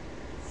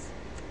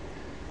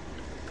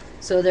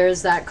 So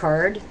there's that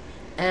card.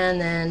 And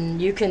then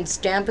you can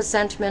stamp a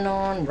sentiment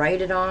on,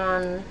 write it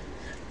on.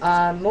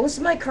 Most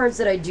of my cards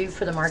that I do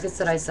for the markets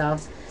that I sell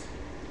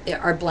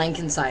are blank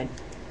inside.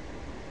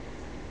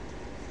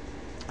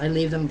 I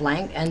leave them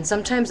blank, and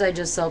sometimes I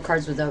just sell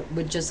cards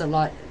with just a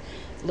lot,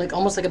 like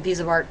almost like a piece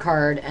of art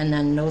card, and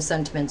then no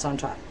sentiments on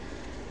top.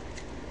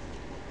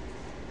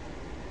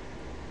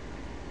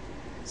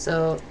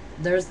 So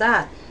there's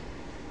that.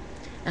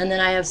 And then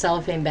I have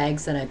cellophane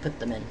bags that I put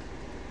them in.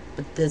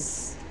 But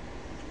this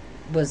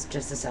was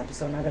just this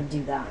episode, I'm not going to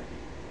do that.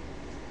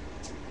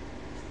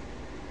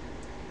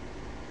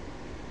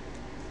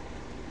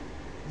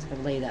 I'm just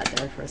going to lay that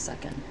there for a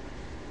second.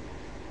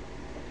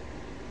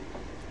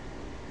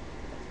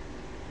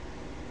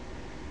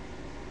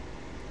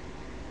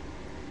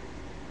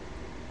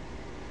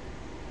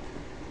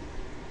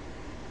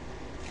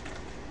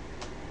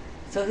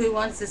 So who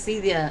wants to see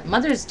the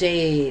Mother's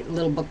Day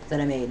little book that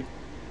I made?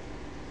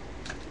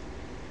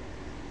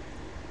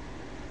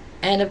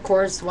 And of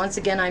course, once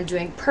again, I'm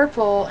doing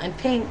purple and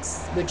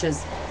pinks, which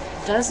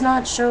does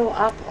not show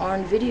up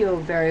on video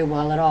very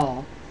well at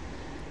all.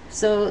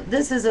 So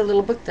this is a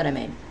little book that I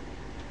made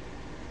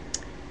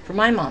for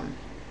my mom.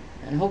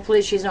 And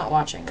hopefully she's not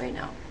watching right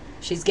now.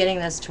 She's getting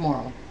this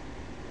tomorrow.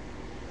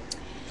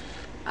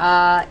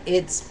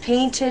 It's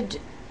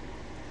painted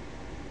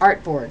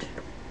artboard.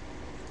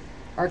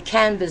 Or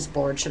canvas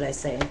board, should I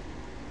say.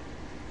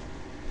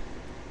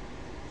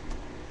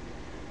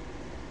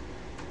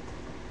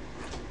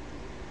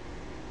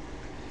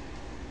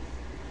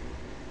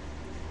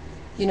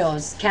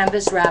 It's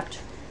canvas wrapped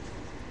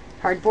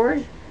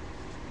hardboard.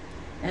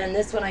 And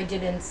this one I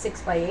did in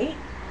 6x8.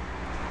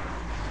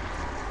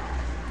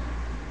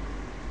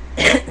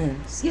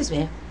 Excuse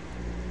me.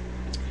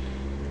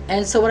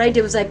 And so what I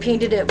did was I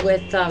painted it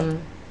with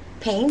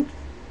paint.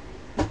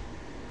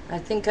 I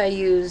think I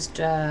used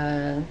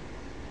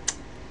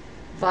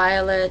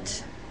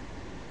violet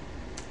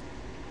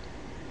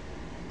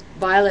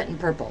and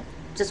purple.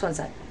 Just one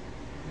sec.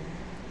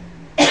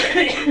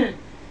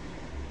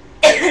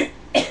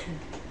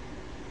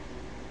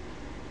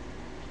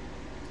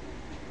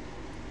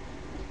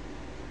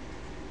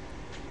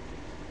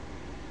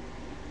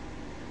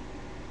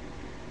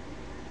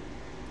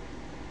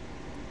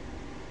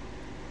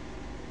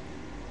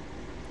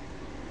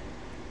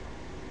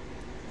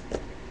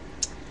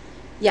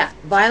 Yeah,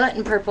 violet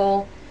and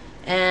purple.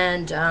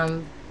 And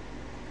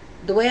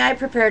the way I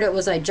prepared it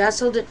was I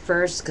gessoed it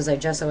first, because I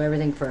gesso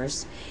everything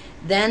first.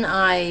 Then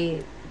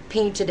I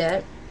painted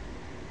it.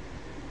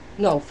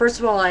 No, first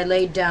of all, I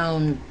laid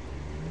down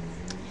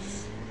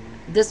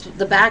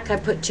the back. I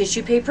put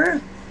tissue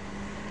paper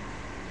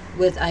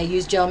I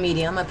used gel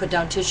medium. I put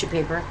down tissue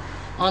paper.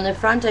 On the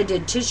front, I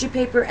did tissue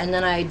paper, and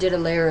then I did a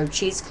layer of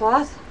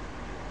cheesecloth,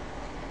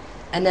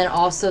 and then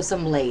also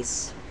some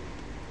lace.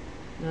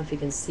 I don't know if you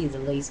can see the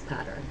lace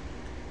pattern.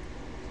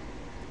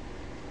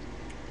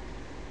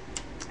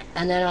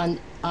 And then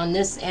on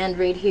this end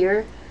right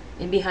here,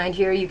 in behind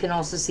here, you can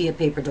also see a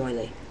paper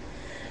doily.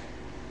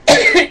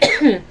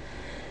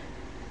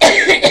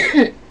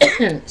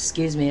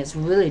 Excuse me, it's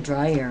really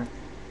dry here.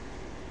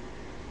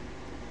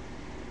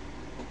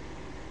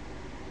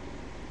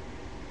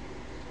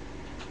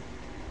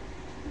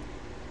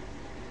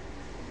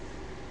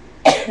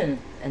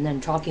 And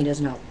then talking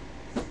doesn't help.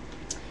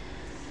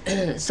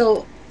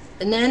 So,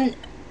 and then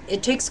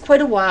it takes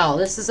quite a while.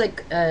 This is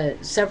like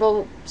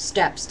several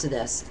steps to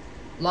this.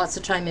 Lots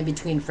of time in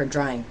between for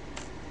drying.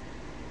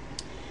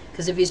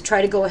 Because if you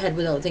try to go ahead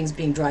without things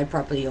being dried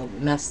properly, you'll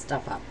mess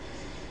stuff up.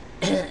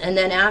 And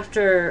then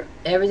after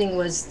everything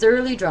was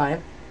thoroughly dry,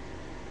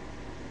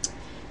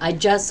 I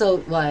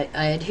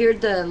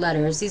adhered the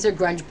letters. These are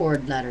grunge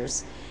board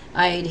letters.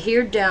 I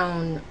adhered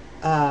down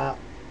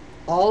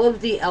all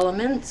of the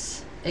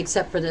elements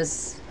except for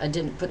this. I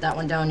didn't put that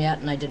one down yet,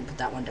 and I didn't put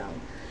that one down.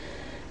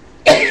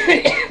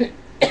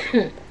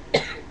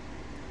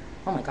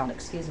 Oh my God,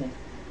 excuse me.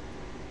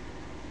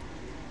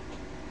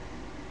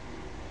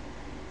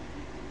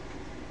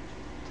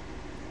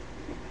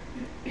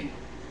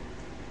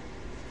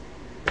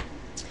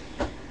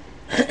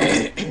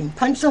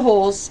 Punch the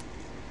holes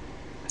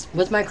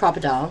with my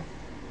crocodile.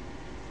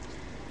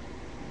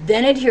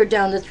 Then adhere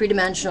down the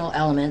three-dimensional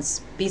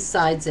elements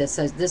besides this.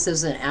 So this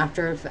is an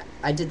after,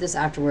 I did this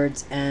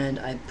afterwards, and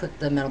I put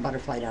the metal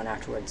butterfly down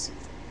afterwards.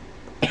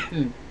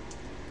 Then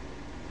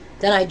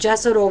I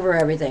gessoed over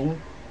everything,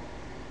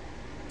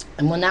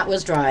 and when that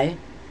was dry,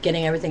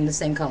 getting everything the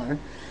same color.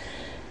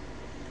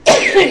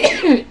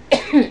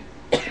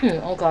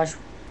 Oh gosh,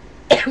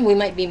 we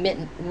might be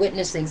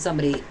witnessing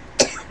somebody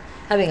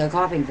having a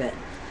coughing fit.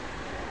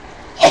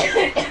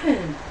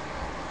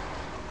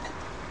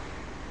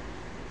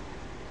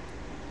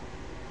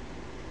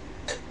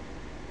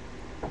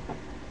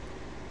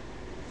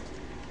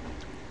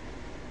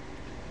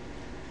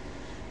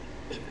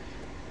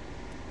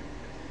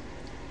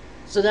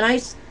 So then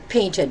I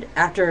painted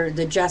after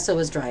the gesso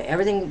was dry.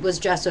 Everything was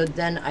gessoed,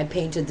 then I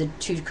painted the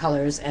two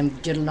colors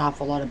and did an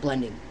awful lot of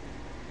blending.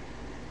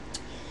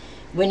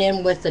 Went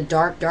in with the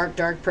dark, dark,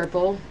 dark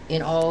purple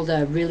in all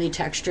the really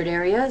textured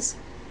areas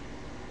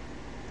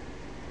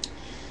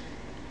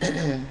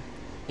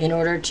in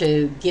order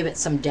to give it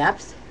some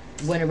depth.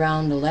 Went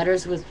around the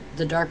letters with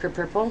the darker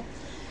purple.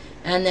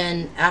 And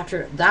then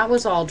after that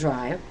was all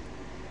dry,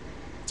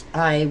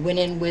 I went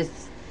in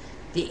with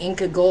the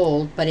Inca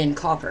Gold, but in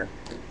copper,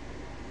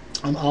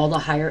 on all the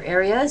higher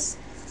areas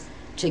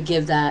to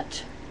give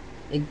that,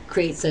 it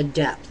creates a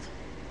depth.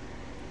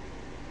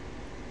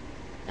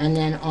 And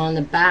then on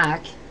the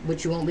back,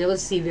 which you won't be able to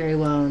see very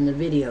well in the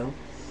video,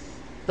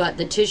 but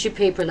the tissue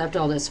paper left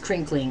all this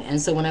crinkling,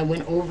 and so when I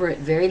went over it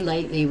very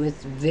lightly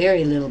with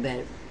very little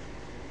bit,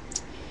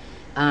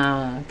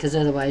 because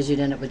otherwise you'd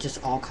end up with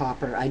just all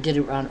copper, I did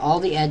it around all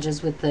the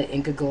edges with the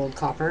Inca Gold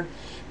copper,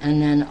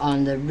 and then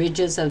on the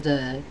ridges of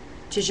the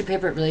tissue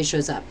paper it really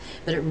shows up.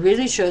 But it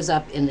really shows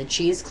up in the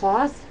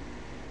cheesecloth,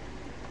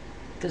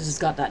 because it's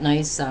got that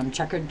nice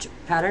checkered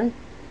pattern,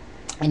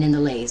 and in the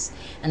lace.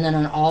 And then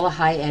on all the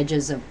high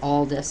edges of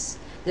all this,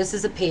 this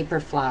is a paper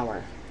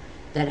flower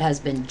that has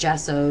been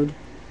gessoed.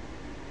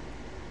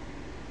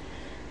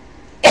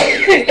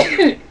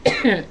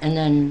 And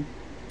then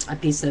a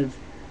piece of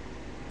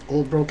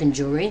old broken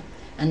jewelry.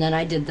 And then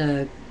I did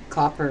the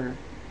copper,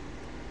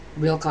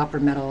 real copper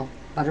metal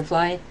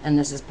butterfly, and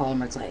this is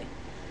polymer clay.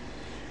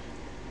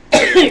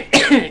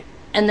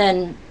 And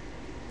then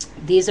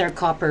these are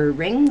copper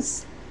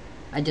rings.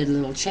 I did a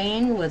little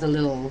chain with a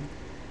little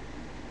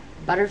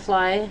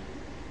butterfly,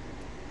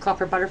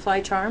 copper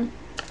butterfly charm,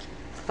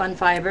 fun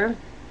fiber.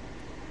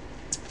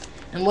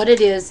 And what it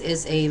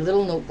is a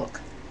little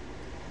notebook.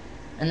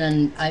 And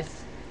then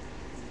I've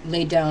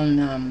laid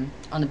down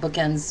on the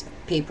bookends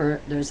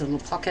paper, there's a little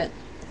pocket,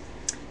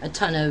 a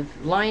ton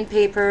of lined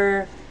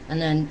paper,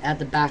 and then at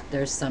the back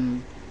there's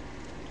some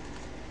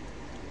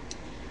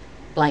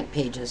blank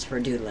pages for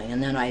doodling.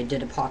 And then I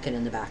did a pocket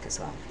in the back as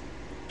well.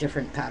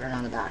 Different pattern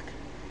on the back.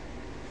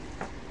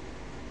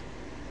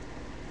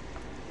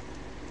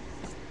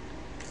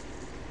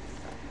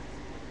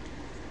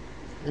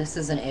 This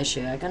is an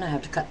issue. I'm gonna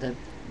have to cut the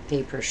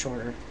paper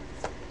shorter.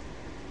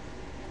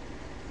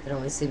 It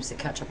always seems to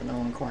catch up in the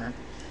one corner.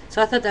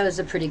 So I thought that was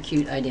a pretty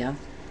cute idea.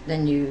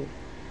 Then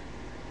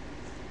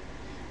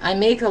I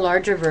make a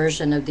larger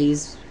version of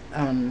these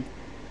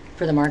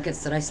for the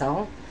markets that I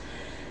sell.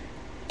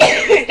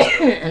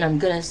 And I'm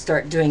gonna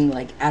start doing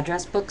like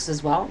address books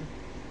as well.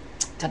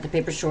 Cut the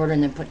paper shorter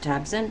and then put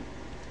tabs in.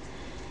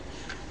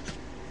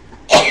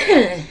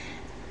 I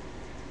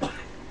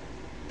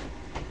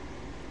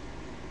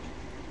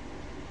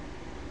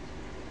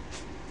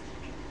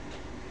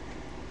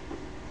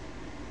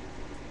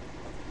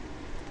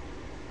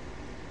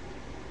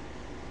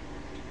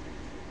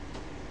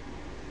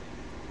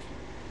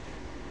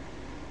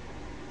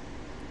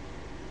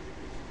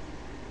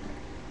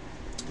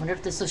wonder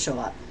if this will show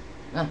up.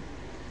 Oh,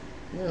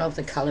 I don't know if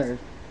the color.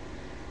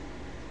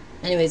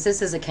 Anyways,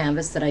 this is a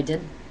canvas that I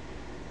did.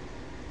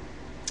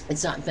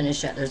 It's not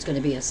finished yet. There's going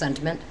to be a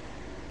sentiment.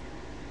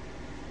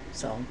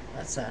 So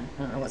that's I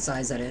don't know what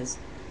size that is.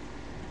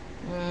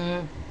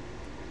 Let's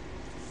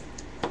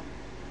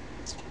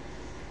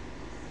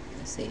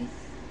see.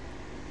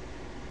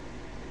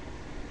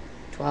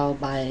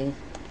 12 by,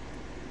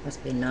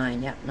 must be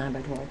 9. Yeah, 9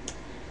 by 12.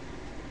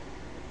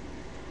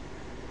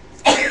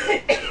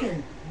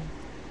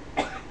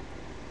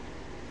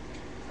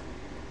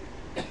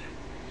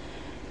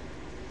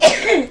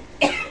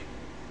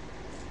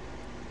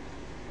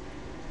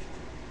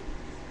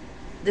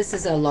 This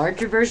is a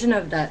larger version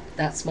of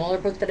that smaller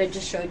book that I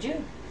just showed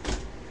you.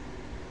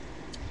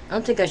 I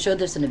don't think I showed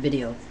this in a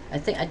video. I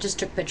think I just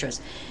took pictures.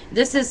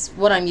 This is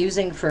what I'm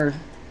using for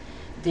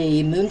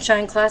the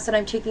moonshine class that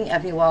I'm taking,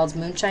 Effie Wild's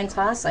moonshine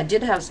class. I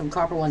did have some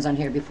copper ones on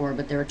here before,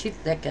 but they were too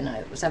thick and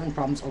I was having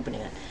problems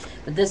opening it.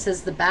 But this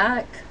is the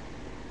back.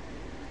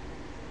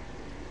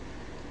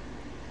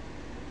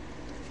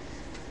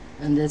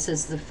 And this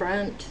is the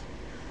front.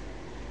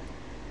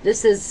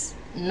 This is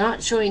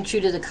not showing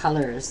true to the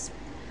colors.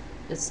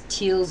 It's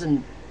teals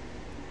and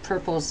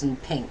purples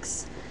and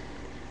pinks.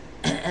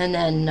 And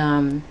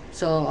then,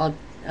 so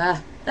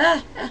I'll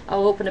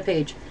open a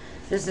page.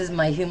 This is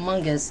my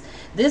humongous.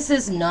 This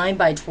is 9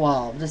 by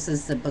 12. This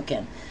is the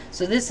bookend.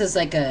 So this is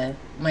like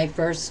my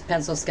first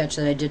pencil sketch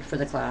that I did for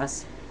the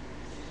class.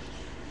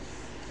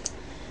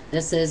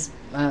 This is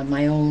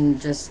my own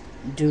just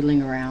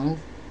doodling around.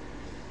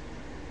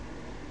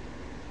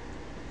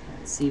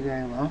 Can't see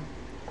very well.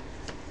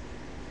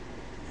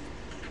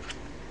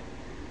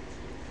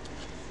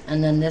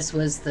 And then this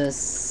was the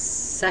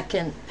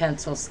second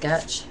pencil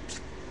sketch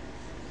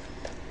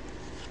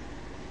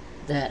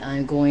that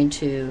I'm going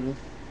to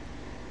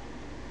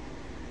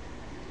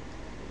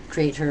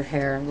create her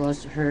hair. Well,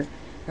 her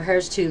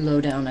hair's too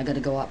low down. I got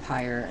to go up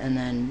higher and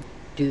then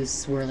do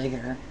swirly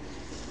hair.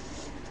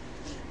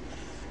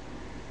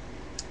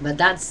 But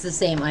that's the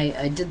same.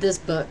 I did this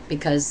book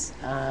because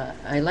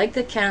I like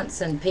the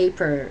Canson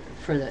paper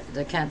for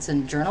the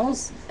Canson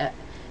journals,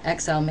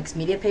 XL mixed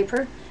media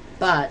paper,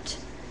 but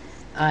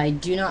I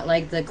do not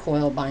like the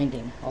coil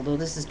binding, although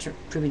this is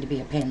proving to be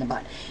a pain in the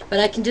butt. But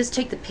I can just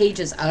take the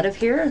pages out of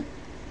here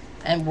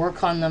and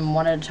work on them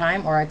one at a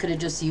time, or I could have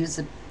just used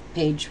the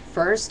page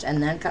first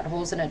and then cut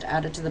holes in it to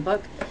add it to the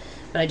book.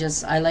 But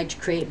I like to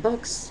create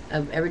books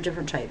of every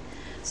different type.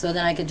 So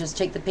then I could just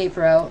take the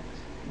paper out,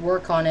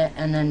 work on it,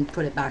 and then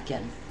put it back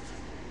in.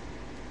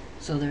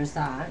 So there's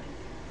that.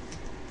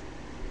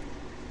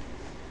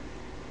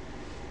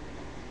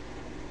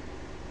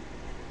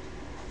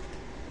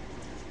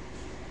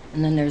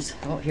 And then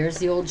here's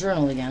the old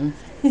journal again.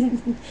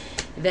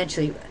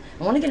 Eventually,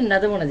 I want to get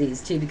another one of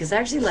these too, because I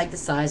actually like the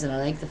size and I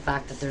like the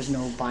fact that there's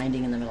no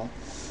binding in the middle.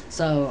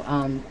 So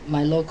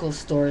my local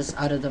store's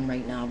out of them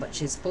right now, but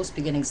she's supposed to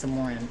be getting some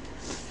more in.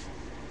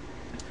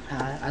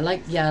 I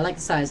like the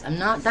size. I'm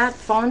not that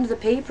fond of the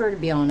paper, to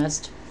be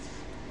honest.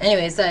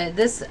 Anyways,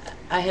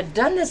 I had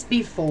done this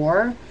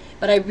before,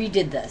 but I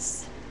redid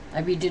this.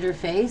 I redid her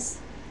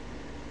face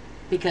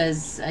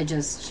because I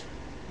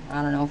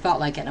don't know, felt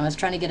like it. And I was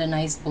trying to get a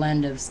nice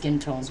blend of skin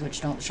tones,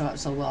 which don't show up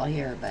so well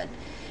here,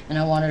 and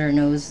I wanted her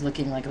nose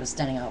looking like it was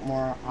standing out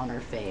more on her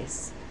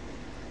face.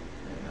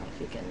 I don't know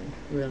if you can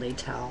really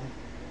tell.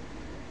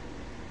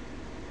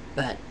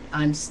 But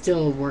I'm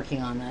still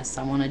working on this.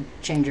 I want to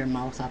change her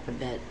mouth up a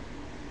bit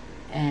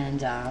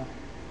and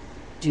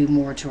do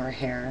more to her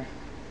hair.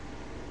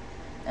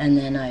 And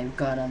then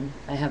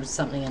I have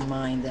something in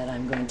mind that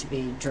I'm going to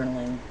be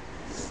journaling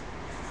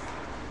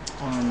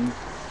on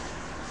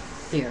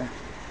here.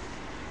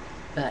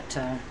 But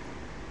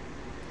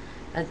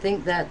I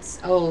think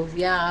oh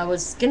yeah, I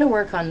was gonna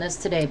work on this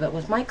today, but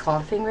with my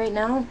coughing right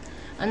now,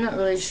 I'm not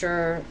really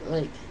sure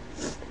like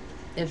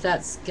if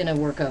that's gonna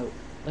work out.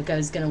 Like I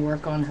was gonna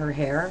work on her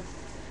hair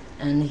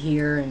and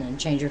here and then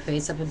change her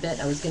face up a bit.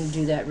 I was gonna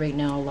do that right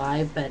now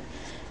live, but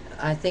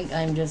I think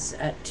I'm just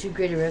at too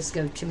great a risk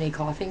of too many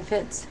coughing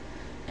fits.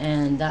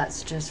 And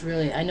that's just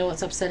really, I know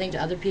it's upsetting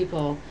to other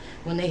people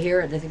when they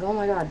hear it. They think, oh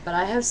my God, but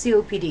I have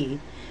COPD,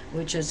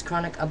 which is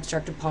chronic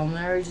obstructive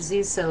pulmonary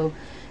disease. So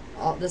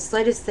the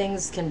slightest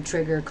things can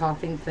trigger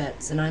coughing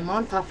fits. And I'm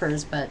on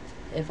puffers, but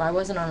if I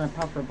wasn't on a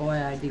puffer, boy,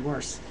 I'd be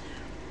worse.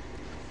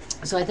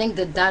 So I think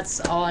that's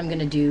all I'm going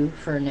to do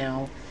for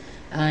now.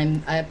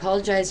 I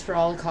apologize for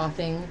all the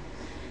coughing.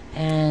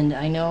 And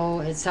I know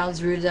it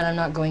sounds rude that I'm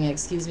not going,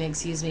 excuse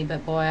me,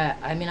 but boy,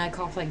 I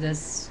cough like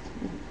this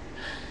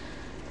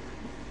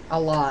a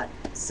lot,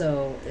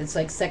 so it's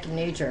like second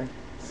nature.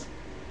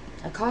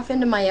 I cough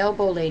into my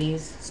elbow,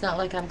 ladies. It's not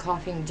like I'm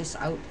coughing just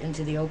out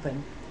into the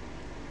open.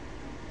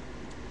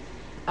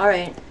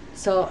 Alright,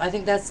 so I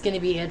think that's going to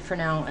be it for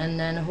now, and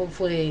then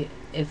hopefully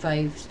if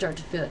I start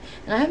to feel,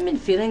 and I haven't been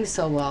feeling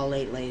so well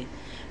lately.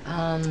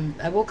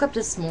 I woke up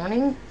this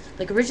morning,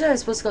 like originally I was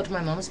supposed to go to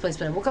my mom's place,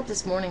 but I woke up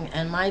this morning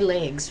and my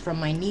legs from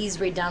my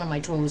knees right down to my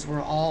toes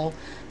were all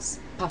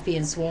puffy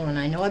and swollen.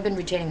 I know I've been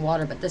retaining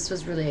water, but this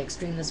was really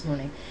extreme this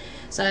morning.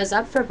 So I was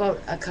up for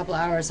about a couple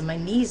hours and my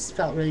knees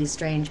felt really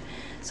strange.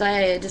 So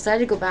I decided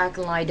to go back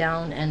and lie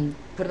down and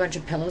put a bunch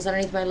of pillows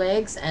underneath my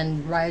legs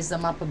and rise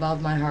them up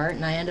above my heart,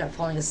 and I ended up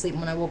falling asleep.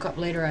 When I woke up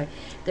later,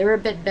 they were a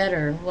bit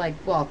better,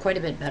 quite a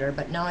bit better,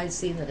 but now I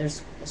see that they're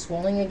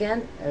swelling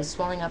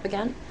up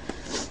again.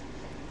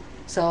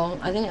 So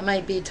I think it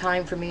might be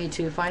time for me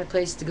to find a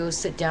place to go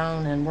sit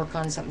down and work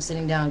on something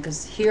sitting down,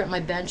 because here at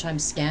my bench I'm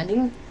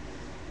standing.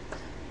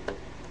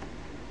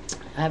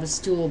 I have a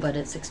stool, but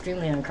it's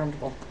extremely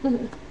uncomfortable.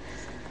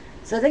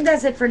 So I think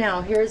that's it for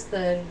now. Here's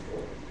a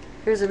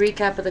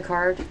recap of the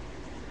card.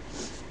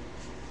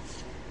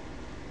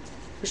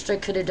 Wished I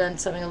could have done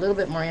something a little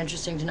bit more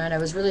interesting tonight. I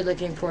was really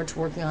looking forward to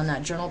working on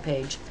that journal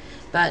page,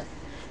 but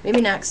maybe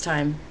next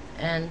time.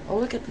 And oh,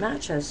 look, it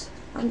matches.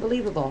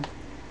 Unbelievable.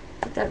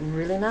 That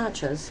really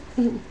matches.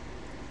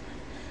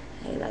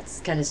 Hey, that's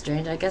kind of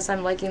strange. I guess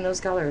I'm liking those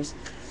colors.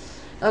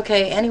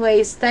 Okay,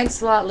 anyways, thanks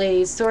a lot,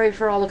 ladies. Sorry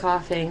for all the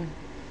coughing.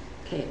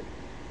 Okay,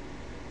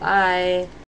 bye.